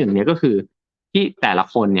บบที่1เนี่ยก็คือที่แต่ละ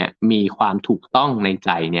คนเนี่ยมีความถูกต้องในใจ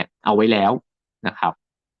เนี่ยเอาไว้แล้วนะครับ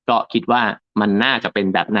ก็คิดว่ามันน่าจะเป็น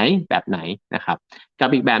แบบไหนนะครับกับ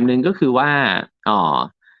อีกแบบหนึ่งก็คือว่าอ่อ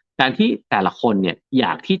การที่แต่ละคนเนี่ยอย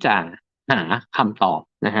ากที่จะหาคำตอบ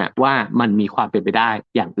นะฮะว่ามันมีความเป็นไปได้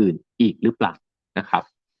อย่างอื่นอีกหรือเปล่านะครับ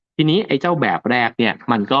ทีนี้ไอ้เจ้าแบบแรกเนี่ย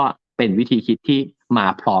มันก็เป็นวิธีคิดที่มา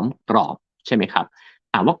พร้อมกรอบใช่ไหมครับ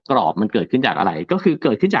ถามว่ากรอบมันเกิดขึ้นจากอะไรก็คือเ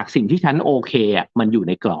กิดขึ้นจากสิ่งที่ฉันโอเคอ่ะมันอยู่ใ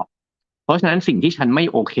นกรอบเพราะฉะนั้นสิ่งที่ฉันไม่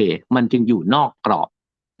โอเคมันจึงอยู่นอกกรอบ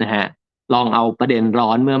นะฮะลองเอาประเด็นร้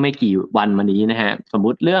อนเมื่อไม่กี่วันมานี้นะฮะสมมุ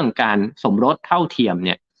ติเรื่องการสมรสเท่าเทียมเ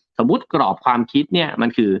นี่ย สมมุติกรอบความคิดเนี่ยมัน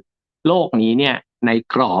คือโลกนี้เนี่ยใน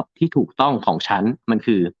กรอบที่ถูกต้องของฉันมัน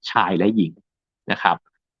คือชายและหญิงนะครับ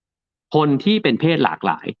คนที่เป็นเพศหลากห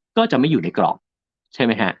ลายก็จะไม่อยู่ในกรอบใช่ไห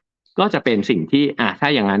มฮะก็จะเป็นสิ่งที่ถ้า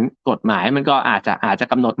อย่างนั้นกฎหมายมันก็อาจจะ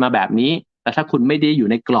กำหนดมาแบบนี้แต่ถ้าคุณไม่ได้อยู่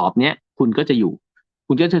ในกรอบเนี้ยคุณก็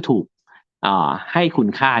จะถูกให้คุณ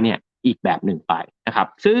ค่าเนี่ยอีกแบบหนึ่งไปนะครับ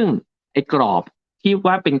ซึ่งไอ้กรอบที่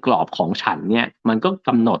ว่าเป็นกรอบของฉันเนี่ยมันก็ก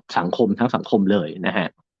ำหนดสังคมทั้งสังคมเลยนะฮะ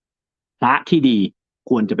พระที่ดี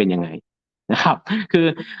ควรจะเป็นยังไงนะครับคือ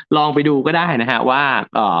ลองไปดูก็ได้นะฮะว่า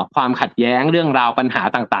ความขัดแย้งเรื่องราวปัญหา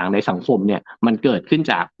ต่างๆในสังคมเนี่ยมันเกิดขึ้น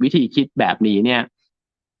จากวิธีคิดแบบนี้เนี่ย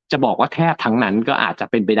จะบอกว่าแทบทั้งนั้นก็อาจจะ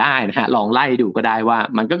เป็นไปได้นะฮะลองไล่ดูก็ได้ว่า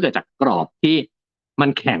มันก็เกิดจากกรอบที่มัน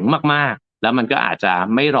แข็งมากๆแล้วมันก็อาจจะ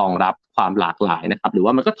ไม่รองรับความหลากหลายนะครับหรือว่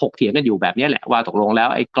ามันก็ถกเถียงกันอยู่แบบนี้แหละว่าตกลงแล้ว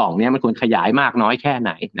ไอ้กล่องเนี้ยมันควรขยายมากน้อยแค่ไห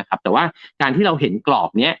นนะครับแต่ว่าการที่เราเห็นกรอบ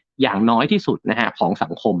เนี้ยอย่างน้อยที่สุดนะฮะของสั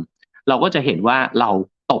งคมเราก็จะเห็นว่าเรา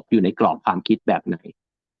ตกอยู่ในกรอบความคิดแบบไหน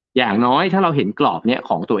อย่างน้อยถ้าเราเห็นกรอบเนี้ย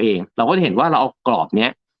ของตัวเองเราก็จะเห็นว่าเราเอากรอบเนี้ย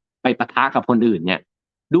ไปปะทะกับคนอื่นเนี่ย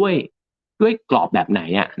ด้วยด้วยกรอบแบบไหน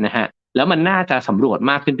อะนะฮะแล้วมันน่าจะสำรวจ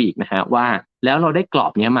มากขึ้นไปอีกนะฮะว่าแล้วเราได้กรอ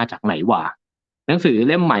บเนี้ยมาจากไหนวะหนังสือ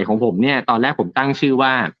เล่มใหม่ของผมเนี่ยตอนแรกผมตั้งชื่อว่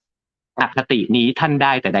าอคตินี้ท่านไ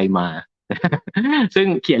ด้แต่ใดมาซึ่ง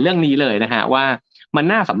เขียนเรื่องนี้เลยนะฮะว่ามัน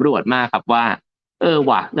น่าสำรวจมากครับว่า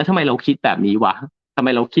ว่ะแล้วทำไมเราคิดแบบนี้วะทำไม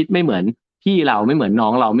เราคิดไม่เหมือนพี่เราไม่เหมือนน้อ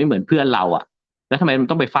งเราไม่เหมือนเพื่อนเราอะแล้วทำไมมัน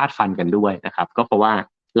ต้องไปฟาดฟันกันด้วยนะครับก็เพราะว่า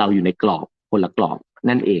เราอยู่ในกรอบคนละกรอบ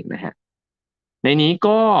นั่นเองนะฮะ ในนี้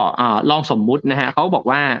ก็ลองสมมุตินะฮะเขาบอก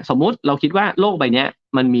ว่าสมมุติเราคิดว่าโลกใบเนี้ย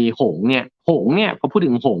มันมีหงส์เนี่ยหงส์เนี่ยพอพูด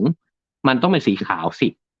ถึงหงส์มันต้องเป็นสีขาวสิ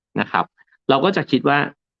นะครับเราก็จะคิดว่า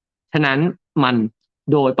ฉะนั้นมัน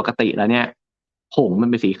โดยปกติแล้วเนี่ยหงส์มัน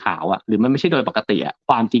เป็นสีขาวอะหรือมันไม่ใช่โดยปกติอะค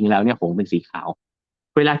วามจริงแล้วเนี่ยหงส์เป็นสีขาว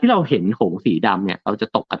เวลาที่เราเห็นหงส์สีดำเนี่ยเราจะ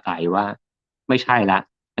ตกใจว่าไม่ใช่แล้ว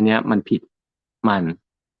อันเนี้ยมันผิดมัน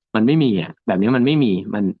มันไม่มีอะแบบนี้มันไม่มี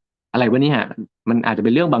มัน อะไรวะเนี่ยมันอาจจะเป็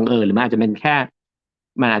นเรื่องบังเอิญหรือมันอาจจะเป็นแค่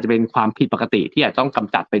มันอาจจะเป็นความผิดปกติที่อาจต้องก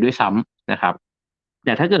ำจัดไปด้วยซ้ำนะครับแ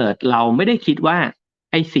ต่ถ้าเกิดเราไม่ได้คิดว่า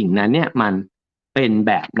ไอ้สิ่งนั้นเนี่ยมันเป็น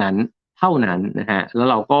แบบนั้นเท่านั้นนะฮะแล้ว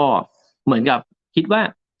เราก็เหมือนกับคิดว่า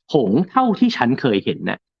หงส์เท่าที่ฉันเคยเห็น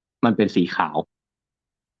น่ะมันเป็นสีขาว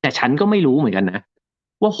แต่ฉันก็ไม่รู้เหมือนกันนะ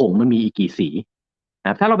ว่าหงส์มันมีอีกกี่สีน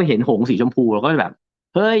ะถ้าเราไปเห็นหงส์สีชมพูเราก็แบบ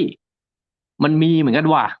เฮ้ยมันมีเหมือนกัน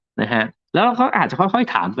ว่ะนะฮะ แล้วเราก็อาจจะค่อย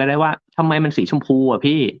ๆถามไปได้ว่าทำไมมันสีชมพูอะ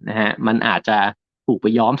พี่นะฮะมันอาจจะถูกไป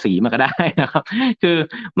ย้อมสีมาก็ได้นะครับคือ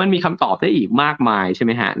มันมีคำตอบได้อีกมากมายใช่ไห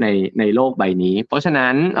มฮะในโลกใบนี้เพราะฉะ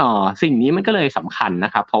นั้นสิ่งนี้มันก็เลยสำคัญน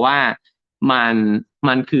ะครับเพราะว่ามัน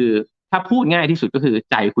มันคือถ้าพูดง่ายที่สุดก็คือ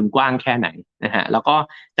ใจคุณกว้างแค่ไหนนะฮะแล้วก็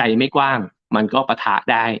ใจไม่กว้างมันก็ปะทะ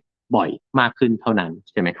ได้บ่อยมากขึ้นเท่านั้น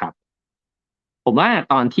ใช่ไหมครับ ผมว่า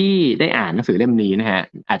ตอนที่ได้อ่านหนังสือเล่มนี้นะครับ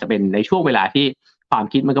อาจจะเป็นในช่วงเวลาที่ความ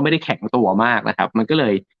คิดมันก็ไม่ได้แข็งตัวมากนะครับมันก็เล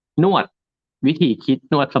ยนวดวิธีคิด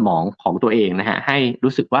นวดสมองของตัวเองนะฮะให้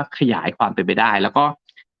รู้สึกว่าขยายความเป็นไปได้แล้วก็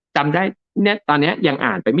จำได้เนี่ยตอนเนี้ยยัง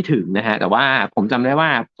อ่านไปไม่ถึงนะฮะแต่ว่าผมจำได้ว่า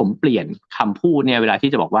ผมเปลี่ยนคำพูดเนี่ยเวลาที่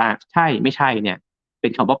จะบอกว่าใช่ไม่ใช่เนี่ยเป็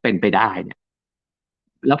นคำว่าเป็นไปได้เนี่ย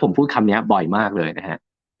แล้วผมพูดคำเนี้ยบ่อยมากเลยนะฮะ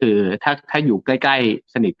คือถ้าอยู่ใกล้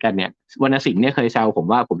ๆสนิทกันเนี่ยวรรณสิงห์เนี่ยเคยแซวผม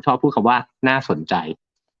ว่าผมชอบพูดคำว่าน่าสนใจ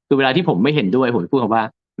คือเวลาที่ผมไม่เห็นด้วยผมพูดคำว่า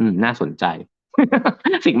น่าสนใจ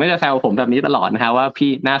สิงห์ไม่จะแซวผมแบบนี้ตลอดนะฮะว่าพี่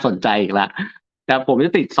น่าสนใจอีกแล้วแต่ผมจ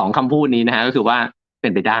ะติด2คำพูดนี้นะฮะก็คือว่าเป็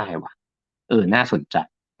นไปได้ว่ะน่าสนใจ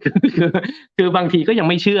คือคือบางทีก็ยัง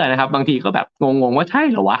ไม่เชื่อนะครับบางทีก็แบบงงๆว่าใช่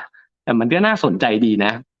เหรอวะแต่มันก็น่าสนใจดีน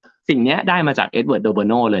ะสิ่งเนี้ยได้มาจาก Edward de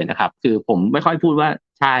Bono เลยนะครับคือผมไม่ค่อยพูดว่า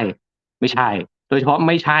ใช่ไม่ใช่ โดยเฉพาะไ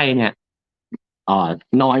ม่ใช่เนี่ยเอ่อ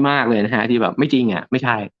น้อยมากเลยนะฮะที่แบบไม่จริงอะไม่ใ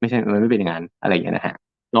ช่มันไม่เป็นอย่างนั้นอะไรอย่างเงี้ยนะฮะ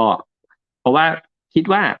ก็เพราะว่าคิด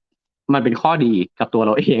ว่ามันเป็นข้อดีกับตัวเ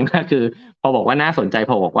ราเองก็คือพอบอกว่าน่าสนใจ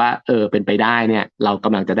พอบอกว่าเป็นไปได้เนี่ยเราก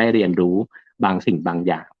ำลังจะได้เรียนรู้บางสิ่งบาง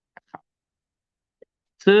อย่างนะครับ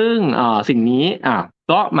ซึ่งสิ่งนี้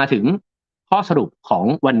ก็มาถึงข้อสรุปของ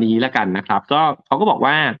วันนี้แล้วกันนะครับก็เขาก็บอก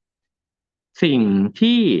ว่า สิ่ง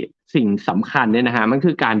ที่สิ่งสำคัญเนี่ยนะครับมัน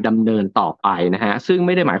คือการดำเนินต่อไปนะฮะซึ่งไ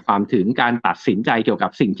ม่ได้หมายความถึงการตัดสินใจเกี่ยวกั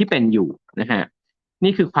บสิ่งที่เป็นอยู่นะฮะ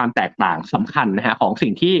นี่คือความแตกต่างสำคัญนะฮะของสิ่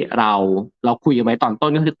งที่เราคุยกันไว้ตอนต้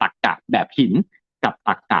นก็คือตรรกะแบบหินกับต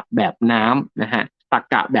รรกะแบบน้ำนะฮะตรร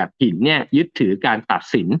กะแบบหินเนี่ยยึดถือการตัด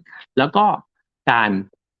สินแล้วก็การ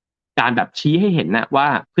การแบบชี้ให้เห็นนะว่า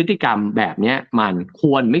พฤติกรรมแบบเนี้ยมันค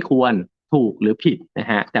วรไม่ควรถูกหรือผิดนะ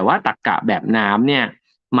ฮะแต่ว่าตรรกะแบบน้ำเนี่ย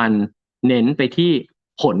มันเน้นไปที่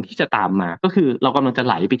ผลที่จะตามมาก็คือเรากำลังจะไ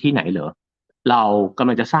หลไปที่ไหนเหรอเรากำ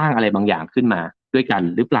ลังจะสร้างอะไรบางอย่างขึ้นมาด้วยกัน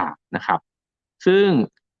หรือเปล่านะครับซึ่ง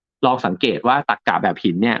ลองสังเกตว่าตรรกะแบบ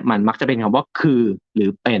หินเนี่ยมันมักจะเป็นคำว่าคือหรือ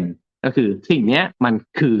เป็นก็คือสิ่งเนี้ยมัน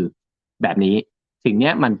คือแบบนี้สิ่งเนี้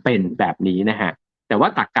ยมันเป็นแบบนี้นะฮะแต่ว่า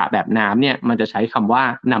ตรรกะแบบน้ำเนี่ยมันจะใช้คำว่า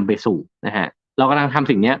นำไปสู่นะฮะเรากำลังทำ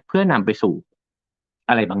สิ่งเนี้ยเพื่อนำไปสู่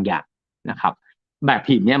อะไรบางอย่างนะครับ แบบ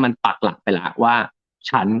หินเนี่ยมันปักหลักไปแล้วว่า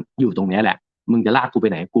ฉันอยู่ตรงเนี้ยแหละมึงจะลากกูไป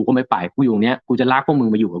ไหนกูก็ไม่ไปกูอยู่ตรงเนี้ยกูจะลากพวกมึง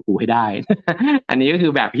มาอยู่กับกูให้ได้อันนี้ก็คื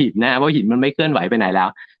อแบบหินนะเพราะหินมันไม่เคลื่อนไหวไปไหนแล้ว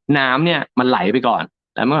น้ำเนี่ยมันไหลไปก่อน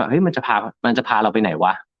แล้วมันแบบเฮ้ยมันจะพาเราไปไหนว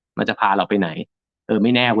ะมันจะพาเราไปไหนไ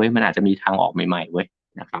ม่แน่เว้ยมันอาจจะมีทางออกใหม่ๆเว้ย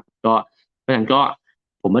นะครับก็เพราะฉะนั้นก็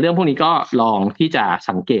ผมว่าเรื่องพวกนี้ก็ลองที่จะ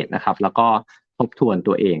สังเกตนะครับแล้วก็ทบทวน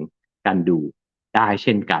ตัวเองกันดู ได้เ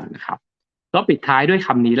ช่นกันนะครับก็ปิดท้ายด้วยค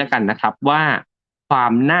ำนี้แล้วกันนะครับว่าควา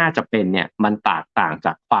มน่าจะเป็นเนี่ยมันแตกต่างจ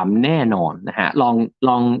ากความแน่นอนนะฮะล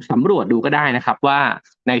องสำรวจดูก็ได้นะครับว่า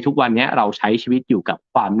ในทุกวันเนี้ยเราใช้ชีวิตอยู่กับ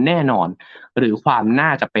ความแน่นอนหรือความน่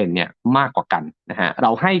าจะเป็นเนี่ยมากกว่ากันนะฮะเร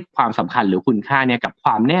าให้ความสำคัญหรือคุณค่าเนี่ยกับคว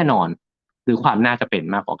ามแน่นอนหรือความน่าจะเป็น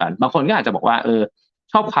มากกว่ากันบางคนก็อาจจะบอกว่า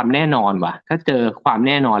ชอบความแน่นอนว่ะถ้าเจอความแ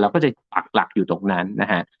น่นอนเราก็จะปักหลักอยู่ตรงนั้นน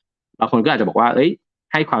ะฮะบางคนก็อาจจะบอกว่า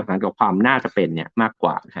ให้ความสำคัญกับความน่าจะเป็นเนี่ยมากก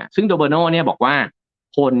ว่านะฮะซึ่งโดโบโนเนี่ยบอกว่า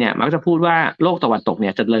คนเนี่ยมักจะพูดว่าโลกตะวันตกเนี่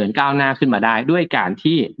ยจะเจริญก้าวหน้าขึ้นมาได้ด้วยการ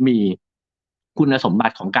ที่มีคุณสมบั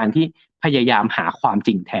ติของการที่พยายามหาความจ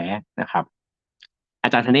ริงแท้นะครับอา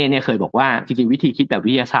จารย์ธเนศเนี่ยเคยบอกว่าจริงๆวิธีคิดแบบ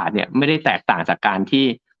วิทยาศาสตร์เนี่ยไม่ได้แตกต่างจากการที่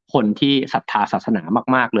คนที่ศรัทธาศาสนา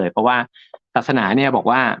มากๆเลยเพราะว่าศาสนาเนี่ยบอก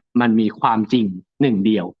ว่ามันมีความจริงหนึ่งเ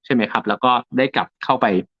ดียวใช่ไหมครับแล้วก็ได้กลับเข้าไป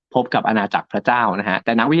พบกับอาณาจักรพระเจ้านะฮะแ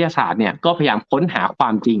ต่นักวิทยาศาสตร์เนี่ยก็พยายามค้นหาควา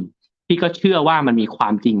มจริงที่ก็เชื่อว่ามันมีควา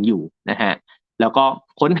มจริงอยู่นะฮะแล้วก็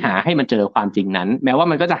ค้นหาให้มันเจอความจริงนั้นแม้ว่า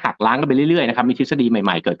มันก็จะหักล้างกันไปเรื่อยๆนะครับมีทฤษฎีให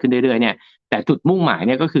ม่ๆเกิดขึ้นเรื่อยๆเนี่ยแต่จุดมุ่งหมายเ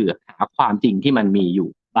นี่ยก็คือหาความจริงที่มันมีอยู่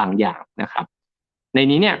บางอย่างนะครับใน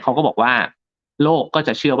นี้เนี่ยเขาก็บอกว่าโลกก็จ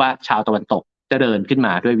ะเชื่อว่าชาวตะวันตกเจริญขึ้นม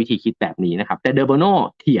าด้วยวิธีคิดแบบนี้นะครับแต่เดอร์โบโน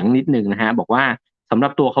เถียงนิดนึงนะฮะบอกว่าสำหรั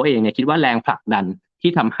บตัวเขาเองเนี่ยคิดว่าแรงผลักดัน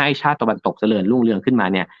ที่ทำให้ชาติตะวันตกเจริญรุ่งเรืองขึ้นมา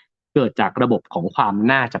เนี่ยเกิดจากระบบของความ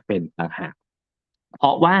น่าจะเป็นต่างหากเพร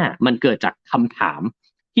าะว่ามันเกิดจากคำถาม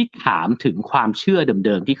ที่ถามถึงความเชื่อเ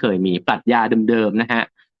ดิมๆที่เคยมีปรัชญาเดิมๆนะฮะ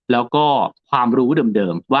แล้วก็ความรู้เดิ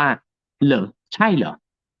มๆว่าเหรอใช่เหรอ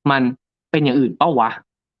มันเป็นอย่างอื่นเป้าวะ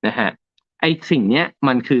นะฮะ ไอ้สิ่งเนี้ย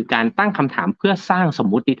มันคือการตั้งคำถามเพื่อสร้างสม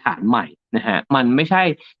มุติฐานใหม่นะฮะมันไม่ใช่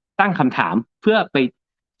ตั้งคำถามเพื่อไป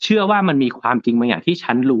เชื่อว่ามันมีความจริงบางอย่างที่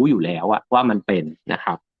ฉันรู้อยู่แล้วอะว่ามันเป็นนะค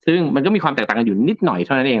รับซึ่งมันก็มีความแตกต่างกันอยู่นิดหน่อยเ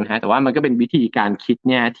ท่านั้นเองนะฮะแต่ว่ามันก็เป็นวิธีการคิด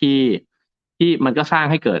เนี่ยที่มันก็สร้าง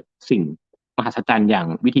ให้เกิดสิ่งมหัศจรรย์อย่าง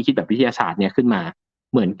วิธีคิดแบบวิทยาศาสตร์เนี่ยขึ้นมา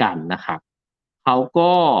เหมือนกันนะครับเขา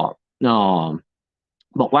ก็เอ่อ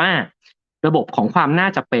บอกว่า ระบบของความน่า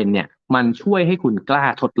จะเป็นเนี่ยมันช่วยให้คุณกล้า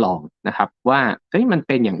ทดลองนะครับว่าเฮ้ยมันเ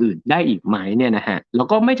ป็นอย่างอื่นได้อีกไหมเนี่ยนะฮะแล้ว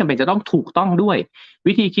ก็ไม่จำเป็นจะต้องถูกต้องด้วย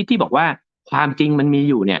วิธีคิดที่บอกว่าความจริงมันมี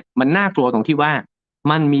อยู่เนี่ยมันน่ากลัวตรงที่ว่า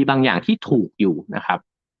มันมีบางอย่างที่ถูกอยู่นะครับ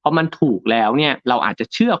พอมันถูกแล้วเนี่ยเราอาจจะ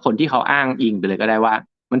เชื่อคนที่เขาอ้างอิงไปเลยก็ได้ว่า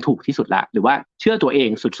มันถูกที่สุดละหรือว่าเชื่อตัวเอง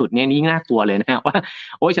สุดๆเนี่ยนี่น่ากลัวเลยนะฮะว่า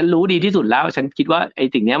โอ๊ยฉันรู้ดีที่สุดแล้วฉันคิดว่าไอ้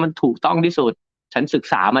สิ่งเนี้ยมันถูกต้องที่สุดฉันศึก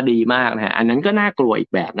ษามาดีมากนะฮะอันนั้นก็น่ากลัวอีก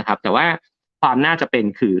แบบนะครับแต่ว่า ความน่าจะเป็น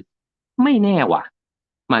คือไม่แน่ว่ะ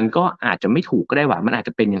มันก็อาจจะไม่ถูกก็ได้ว่ะมันอาจจ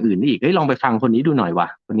ะเป็นอย่างอื่นได้อีกเฮ้ยลองไปฟังคนนี้ดูหน่อยว่ะ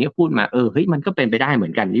คนนี้พูดมาเฮ้ยมันก็เป็นไปได้เหมื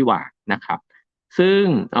อนกันนี่หว่านะครับซึ่ง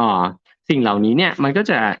สิ่งเหล่านี้เนี่ยมันก็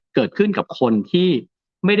จะเกิดขึ้นกับคนที่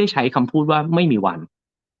ไม่ได้ใช้คำพูดว่าไม่มีวัน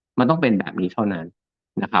มันต้องเป็นแบบนี้เท่านั้น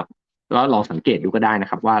นะครับก็ลองสังเกตดูก็ได้นะ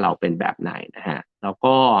ครับว่าเราเป็นแบบไหนนะฮะแล้ว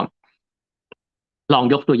ก็ลอง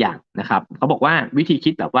ยกตัวอย่างนะครับเขาบอกว่าวิธีคิ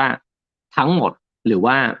ดแบบว่าทั้งหมด หรือ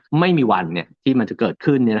ว่าไม่มีวันเนี่ยที่มันจะเกิด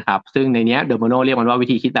ขึ้นเนี่ยนะครับซึ่งในนี้เดอร์โมโนเรียกมันว่าวิ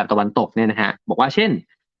ธีคิดแบบตะวันตกเนี่ยนะฮะบอกว่าเช่น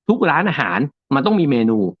ทุกร้านอาหารมันต้องมีเม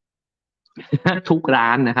นูทุกร้า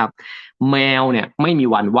นนะครับแมวเนี่ยไม่มี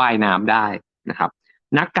วันว่ายน้ำได้นะครับ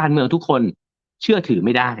นักการเมืองทุกคนเชื่อถือไ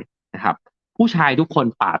ม่ได้นะครับผู้ชายทุกคน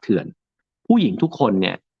ป่าเถื่อนผู้หญิงทุกคนเ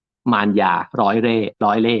นี่ยมารยาร้อยเ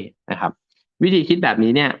ล่ห์นะครับวิธีคิดแบบ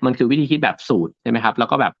นี้เนี่ยมันคือวิธีคิดแบบสูตรใช่ไหมครับแล้ว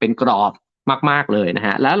ก็แบบเป็นกรอบ มากๆเลยนะฮ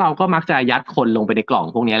ะแล้วเราก็มักจะยัดคนลงไปในกล่อง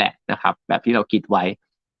พวกนี้แหละนะครับแบบที่เราคิดไว้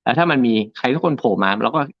แล้วถ้ามันมีใครสักคนโผล่มาเร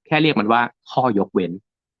าก็แค่เรียกมันว่าข้อยกเว้น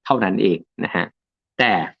เท่านั้นเองนะฮะแ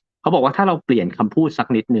ต่เขาบอกว่าถ้าเราเปลี่ยนคำพูดสัก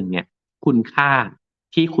นิดหนึ่งเนี่ยคุณค่า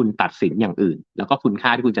ที่คุณตัดสินอย่างอื่นแล้วก็คุณค่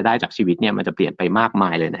าที่คุณจะได้จากชีวิตเนี่ยมันจะเปลี่ยนไปมากมา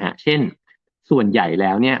ยเลยนะฮะเช่นส่วนใหญ่แ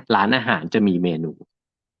ล้วเนี่ยร้านอาหารจะมีเมนู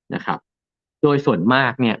นะครับโดยส่วนมา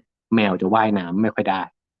กเนี่ยแมวจะว่ายน้ำไม่ค่อยได้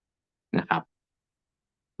นะครับ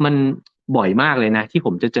มันบ่อยมากเลยนะที่ผ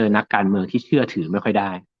มจะเจอนักการเมืองที่เชื่อถือไม่ค่อยไ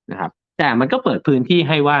ด้นะครับแต่มันก็เปิดพื้นที่ใ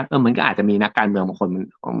ห้ว่ามันก็อาจจะมีนักการเมืองบางคน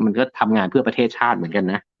มันก็ทำงานเพื่อประเทศชาติเหมือนกัน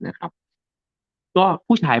นะครับก็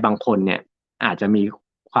ผู้ชายบางคนเนี่ยอาจจะมี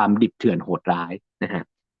ความดิบเถื่อนโหดร้ายนะฮะ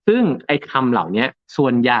ซึ่งไอ้คำเหล่านี้ส่ว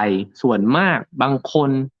นใหญ่ส่วนมากบางคน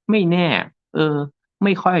ไม่แน่เออไ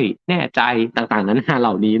ม่ค่อยแน่ใจต่างๆนานาเห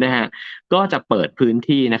ล่านี้นะฮะก็จะเปิดพื้น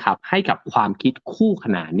ที่นะครับให้กับความคิดคู่ข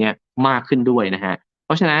นานเนี่ยมากขึ้นด้วยนะฮะ เพ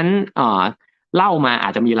ราะฉะนั้นเล่ามาอา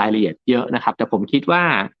จจะมีรายละเอียดเยอะนะครับแต่ผมคิดว่า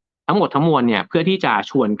ทั้งหมดทั้งมวลเนี่ยเพื่อที่จะ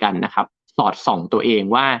ชวนกันนะครับสอดส่องตัวเอง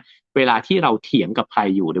ว่าเวลาที่เราเถียงกับใคร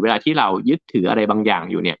อยู่หรือเวลาที่เรายึดถืออะไรบางอย่าง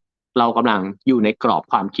อยู่เนี่ยเรากำลังอยู่ในกรอบ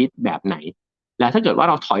ความคิดแบบไหนและถ้าเกิดว่า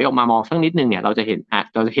เราถอยออกมามองสักนิดนึงเนี่ยเราจะเ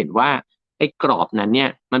ห็นว่าไอ้กรอบนั้นเนี่ย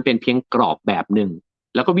มันเป็นเพียงกรอบแบบหนึ่ง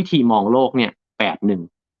แล้วก็วิธีมองโลกเนี่ยแบบหนึ่ง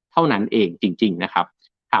เท่านั้นเองจริงๆนะครับ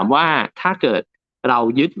ถามว่าถ้าเกิด เรา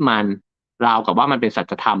ยึดมันราวกับว่ามันเป็นสั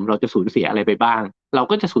จธรรมเราจะสูญเสียอะไรไปบ้างเรา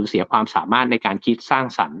ก็จะสูญเสียความสามารถในการคิดสร้าง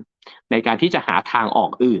สรรค์ในการที่จะหาทางออ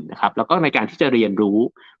กอื่นนะครับแล้วก็ในการที่จะเรียนรู้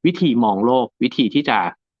วิธีมองโลกวิธีที่จะ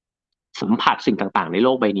สัมผัสสิ่งต่างๆในโล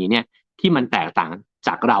กใบนี้เนี่ยที่มันแตกต่างจ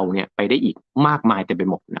ากเราเนี่ยไปได้อีกมากมายเต็มไป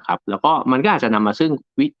หมดนะครับแล้วก็มันก็อาจจะนำมาซึ่ง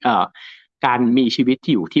การมีชีวิต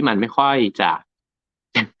ที่อยู่ที่มันไม่ค่อยจะ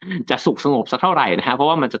จะสุขสงบสักเท่าไหร่นะฮะเพราะ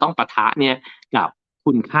ว่ามันจะต้องปะทะเนี่ยกับ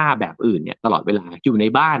คุณค่าแบบอื่นเนี่ยตลอดเวลาอยู่ใน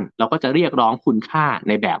บ้านเราก็จะเรียกร้องคุณค่าใ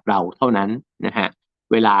นแบบเราเท่านั้นนะฮะ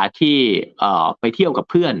เวลาที่ไปเที่ยวกับ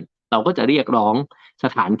เพื่อนเราก็จะเรียกร้องส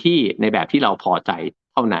ถานที่ในแบบที่เราพอใจ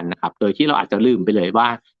เท่านั้นนะครับโดยที่เราอาจจะลืมไปเลยว่า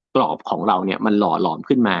กรอบของเราเนี่ยมันหล่อหลอม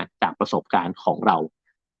ขึ้นมาจากประสบการณ์ของเรา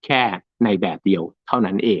แค่ในแบบเดียวเท่า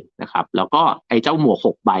นั้นเองนะครับแล้วก็ไอ้เจ้าหมวก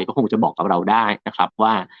6ใบก็คงจะบอกกับเราได้นะครับ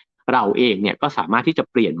ว่าเราเองเนี่ยก็สามารถที่จะ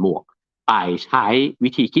เปลี่ยนหมวกไปใช้วิ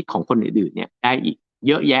ธีคิดของคนอื่นๆเนี่ยได้อีกเ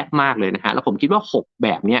ยอะแยะมากเลยนะฮะแล้วผมคิดว่า6แบ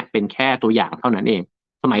บเนี้ยเป็นแค่ตัวอย่างเท่านั้นเอง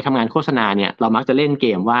สมัยทำงานโฆษณาเนี่ยเรามักจะเล่นเก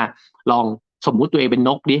มว่าลองสมมุติตัวเองเป็นน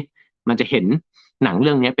กดิมันจะเห็นหนังเ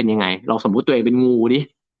รื่องนี้เป็นยังไงลองสมมุติตัวเองเป็นงูดิ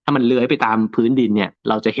ถ้ามันเลื้อยไปตามพื้นดินเนี่ย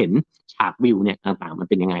เราจะเห็นฉากวิวเนี่ยต่างๆมัน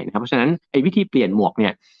เป็นยังไงนะครับเพราะฉะนั้นไอ้วิธีเปลี่ยนหมวกเนี่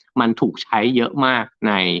ยมันถูกใช้เยอะมากใ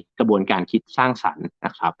นกระบวนการคิดสร้างสรรค์น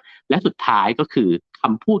ะครับและสุดท้ายก็คือค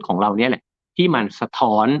ำพูดของเราเนี่ยแหละที่มันสะ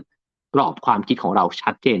ท้อนกรอบความคิดของเรา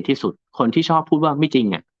ชัดเจนที่สุดคนที่ชอบพูดว่าไม่จริง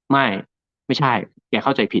อ่ะไม่ใช่แกเข้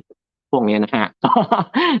าใจผิดพวกนี้นะฮะ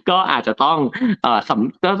ก็อาจจะต้อง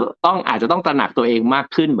อาจจะต้องตระหนักตัวเองมาก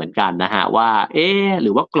ขึ้นเหมือนกันนะฮะว่าห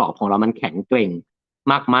รือว่ากรอบของเรามันแข็งเกร็ง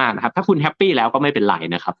มากๆนะครับถ้าคุณแฮปปี้แล้วก็ไม่เป็นไร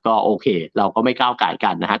นะครับก็โอเคเราก็ไม่ก้าวก่ายกั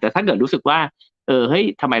นนะฮะแต่ถ้าเกิดรู้สึกว่าเฮ้ย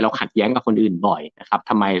ทำไมเราขัดแย้งกับคนอื่นบ่อยนะครับ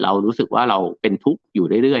ทำไมเรารู้สึกว่าเราเป็นทุกข์อยู่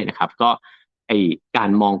เรื่อยๆนะครับก็ไอการ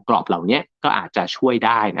มองกรอบเหล่านี้ก็อาจจะช่วยไ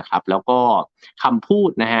ด้นะครับแล้วก็คำพูด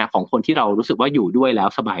นะฮะของคนที่เรารู้สึกว่าอยู่ด้วยแล้ว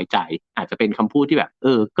สบายใจอาจจะเป็นคำพูดที่แบบ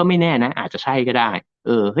ก็ไม่แน่นะอาจจะใช่ก็ได้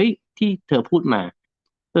เฮ้ยที่เธอพูดมา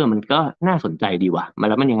มันก็น่าสนใจดีว่ะมา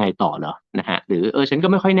แล้วมันยังไงต่อเหรอนะฮะหรือฉันก็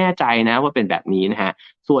ไม่ค่อยแน่ใจนะว่าเป็นแบบนี้นะฮะ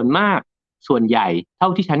ส่วนมากส่วนใหญ่เท่า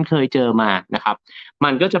ที่ฉันเคยเจอมานะครับมั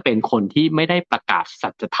นก็จะเป็นคนที่ไม่ได้ประกาศสั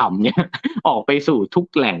จธรรมเนี่ย ออกไปสู่ทุก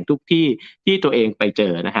แหล่งทุกที่ที่ตัวเองไปเจ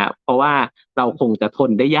อนะฮะเพราะว่าเราคงจะท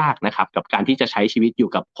นได้ยากนะครับกับการที่จะใช้ชีวิตอยู่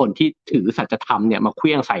กับคนที่ถือสัจธรรมเนี่ยมาเค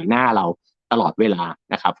ลื่องใส่หน้าเราตลอดเวลา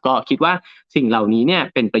นะครับก็คิดว่าสิ่งเหล่านี้เนี่ย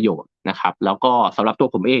เป็นประโยชน์นะครับแล้วก็สำหรับตัว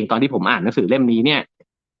ผมเองตอนที่ผมอ่านหนังสือเล่มนี้เนี่ย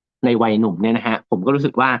ในวัยหนุ่มเนี่ยนะฮะผมก็รู้สึ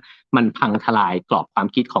กว่ามันพังทลายกรอบความ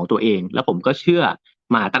คิดของตัวเองแล้วผมก็เชื่อ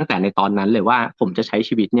มาตั้งแต่ในตอนนั้นเลยว่าผมจะใช้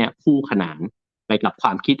ชีวิตเนี่ยคู่ขนานไปกับคว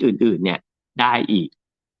ามคิดอื่นๆเนี่ยได้อีก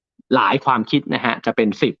หลายความคิดนะฮะจะเป็น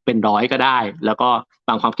10เป็น100ก็ได้แล้วก็บ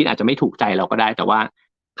างความคิดอาจจะไม่ถูกใจเราก็ได้แต่ว่า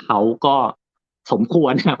เขาก็สมคว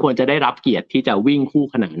รนะควรจะได้รับเกียรติที่จะวิ่งคู่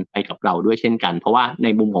ขนานไปกับเราด้วยเช่นกันเพราะว่าใน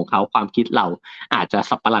มุมของเขาความคิดเราอาจจะ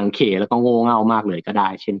สับปะรังเคแล้วก็โง่เง่ามากเลยก็ได้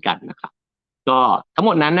เช่นกันนะครับก็ทั้งห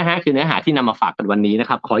มดนั้นนะฮะคือเนื้อหาที่นำมาฝากกันวันนี้นะ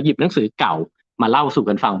ครับขอหยิบหนังสือเก่ามาเล่าสู่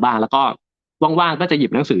กันฟังบ้างแล้วก็ว่างๆก็จะหยิ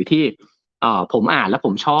บหนังสือที่ผมอ่านแล้วผ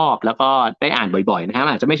มชอบแล้วก็ได้อ่านบ่อยๆนะครับ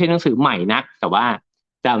อาจจะไม่ใช่หนังสือใหม่นักแต่ว่า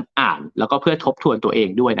จะอ่านแล้วก็เพื่อทบทวนตัวเอง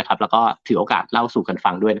ด้วยนะครับแล้วก็ถือโอกาสเล่าสู่กัน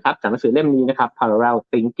ฟังด้วยนะครับจากหนังสือเล่มนี้นะครับ Parallel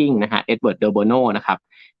Thinking นะฮะ Edward de Bono นะครับ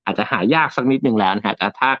อาจจะหายากสักนิดนึงแล้วนะฮะแต่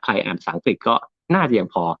ถ้าใครอ่านภาษาอังกฤษก็น่าจะยัง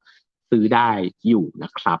พอซื้อได้อยู่น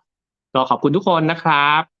ะครับก็ขอบคุณทุกคนนะครั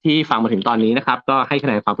บที่ฟังมาถึงตอนนี้นะครับก็ให้คะ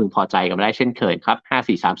แนนความพึงพอใจกันมาได้เช่นเคยครับ5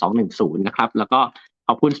 4 3 2 1 0นะครับแล้วก็ข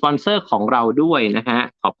อบคุณสปอนเซอร์ของเราด้วยนะฮะ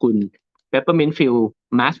ขอบคุณ Peppermint Fill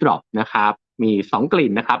Mask Drop นะครับมี2กลิ่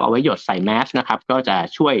นนะครับเอาไว้หยดใส่แมสนะครับก็จะ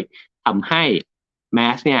ช่วยทำให้แม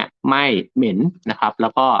สเนี่ยไม่เหม็นนะครับแล้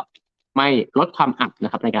วก็ไม่ลดความอับน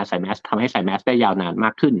ะครับในการใส่แมสทำให้ใส่แมสได้ยาวนานม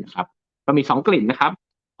ากขึ้นนะครับก็มี2กลิ่นนะครับ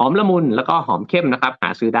หอมละมุนแล้วก็หอมเข้มนะครับหา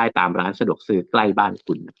ซื้อได้ตามร้านสะดวกซื้อใกล้บ้าน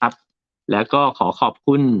คุณนะครับแล้วก็ขอขอบ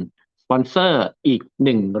คุณสปอนเซอร์อีก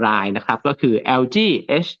1รายนะครับก็คือ LG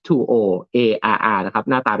H2O ARR นะครับ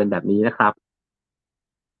หน้าตาเป็นแบบนี้นะครับ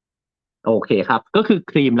โอเคครับก็คือ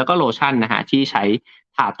ครีมแล้วก็โลชั่นนะฮะที่ใช้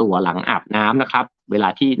ทาตัวหลังอาบน้ำนะครับเวลา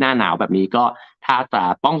ที่หน้าหนาวแบบนี้ก็ถ้าจะ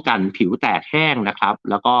ป้องกันผิวแตกแห้งนะครับ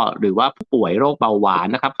แล้วก็หรือว่าผู้ป่วยโรคเบาหวาน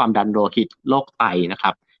นะครับความดันโลหิตโรคไตนะค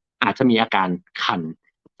รับอาจจะมีอาการคัน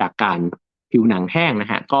จากการผิวหนังแห้งน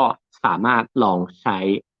ะฮะก็สามารถลองใช้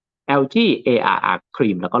LG ARR ครี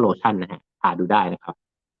มแล้วก็โลชั่นนะฮะทาดูได้นะครับ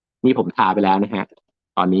นี่ผมทาไปแล้วนะฮะ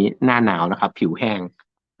ตอนนี้หน้าหนาวนะครับผิวแห้ง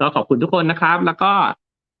ก็ขอบคุณทุกคนนะครับแล้วก็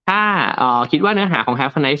ถ้าคิดว่าเนื้อหาของ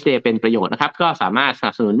Have a Nice Day เป็นประโยชน์นะครับก็สามารถส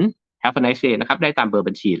นับสนุน Have a Nice Day นะครับได้ตามเบอร์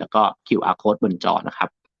บัญชีแล้วก็ QR Code บนจอนะครับ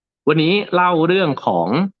วันนี้เล่าเรื่องของ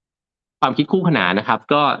ความคิดคู่ขนานนะครับ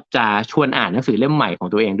ก็จะชวนอ่านหนังสือเล่มใหม่ของ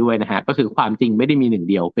ตัวเองด้วยนะฮะก็คือความจริงไม่ได้มีหนึ่ง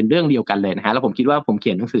เดียวเป็นเรื่องเดียวกันเลยนะฮะแล้วผมคิดว่าผมเ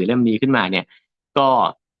ขียนหนังสือเล่มนี้ขึ้นมาเนี่ย ก็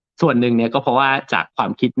ส่วนหนึ่งเนี่ยก็เพราะว่าจากควา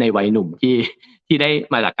มคิดในวัยหนุ่มที่ได้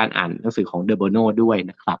มาจากการอ่านหนังสือของเดอโบโนด้วย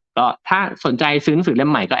นะครับก็ถ้าสนใจซื้อหนังสือเล่ม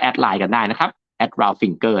ใหม่ก็แอดไลน์กันได้นะครับ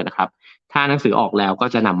@ralphfinger นะครับถ้าหนังสือออกแล้วก็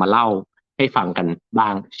จะนำมาเล่าให้ฟังกันบ้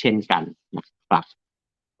างเช่นกันนะครับ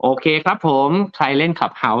โอเคครับผมใครเล่น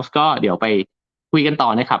Clubhouse ก็เดี๋ยวไปคุยกันต่อ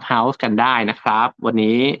ใน Clubhouse กันได้นะครับวัน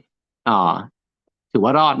นี้เอ่อถือว่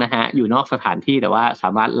ารอดนะฮะอยู่นอกสถานที่แต่ว่าสา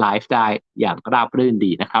มารถไลฟ์ได้อย่างราบรื่น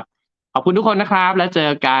ดีนะครับขอบคุณทุกคนนะครับแล้วเจ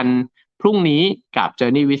อกันพรุ่งนี้กับ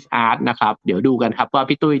Journey with Art นะครับเดี๋ยวดูกันครับว่า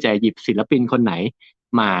พี่ตุ้ยจะหยิบศิลปินคนไหน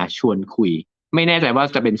มาชวนคุยไม่แน่ใจว่า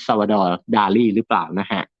จะเป็นซาวาดอร์ดาลีหรือเปล่านะ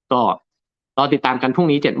ฮะก็รอติดตามกันพรุ่ง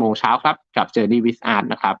นี้7 โมงเช้าครับกับ Journey with Art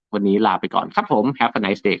นะครับวันนี้ลาไปก่อนครับผม Have a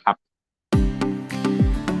nice day ครับ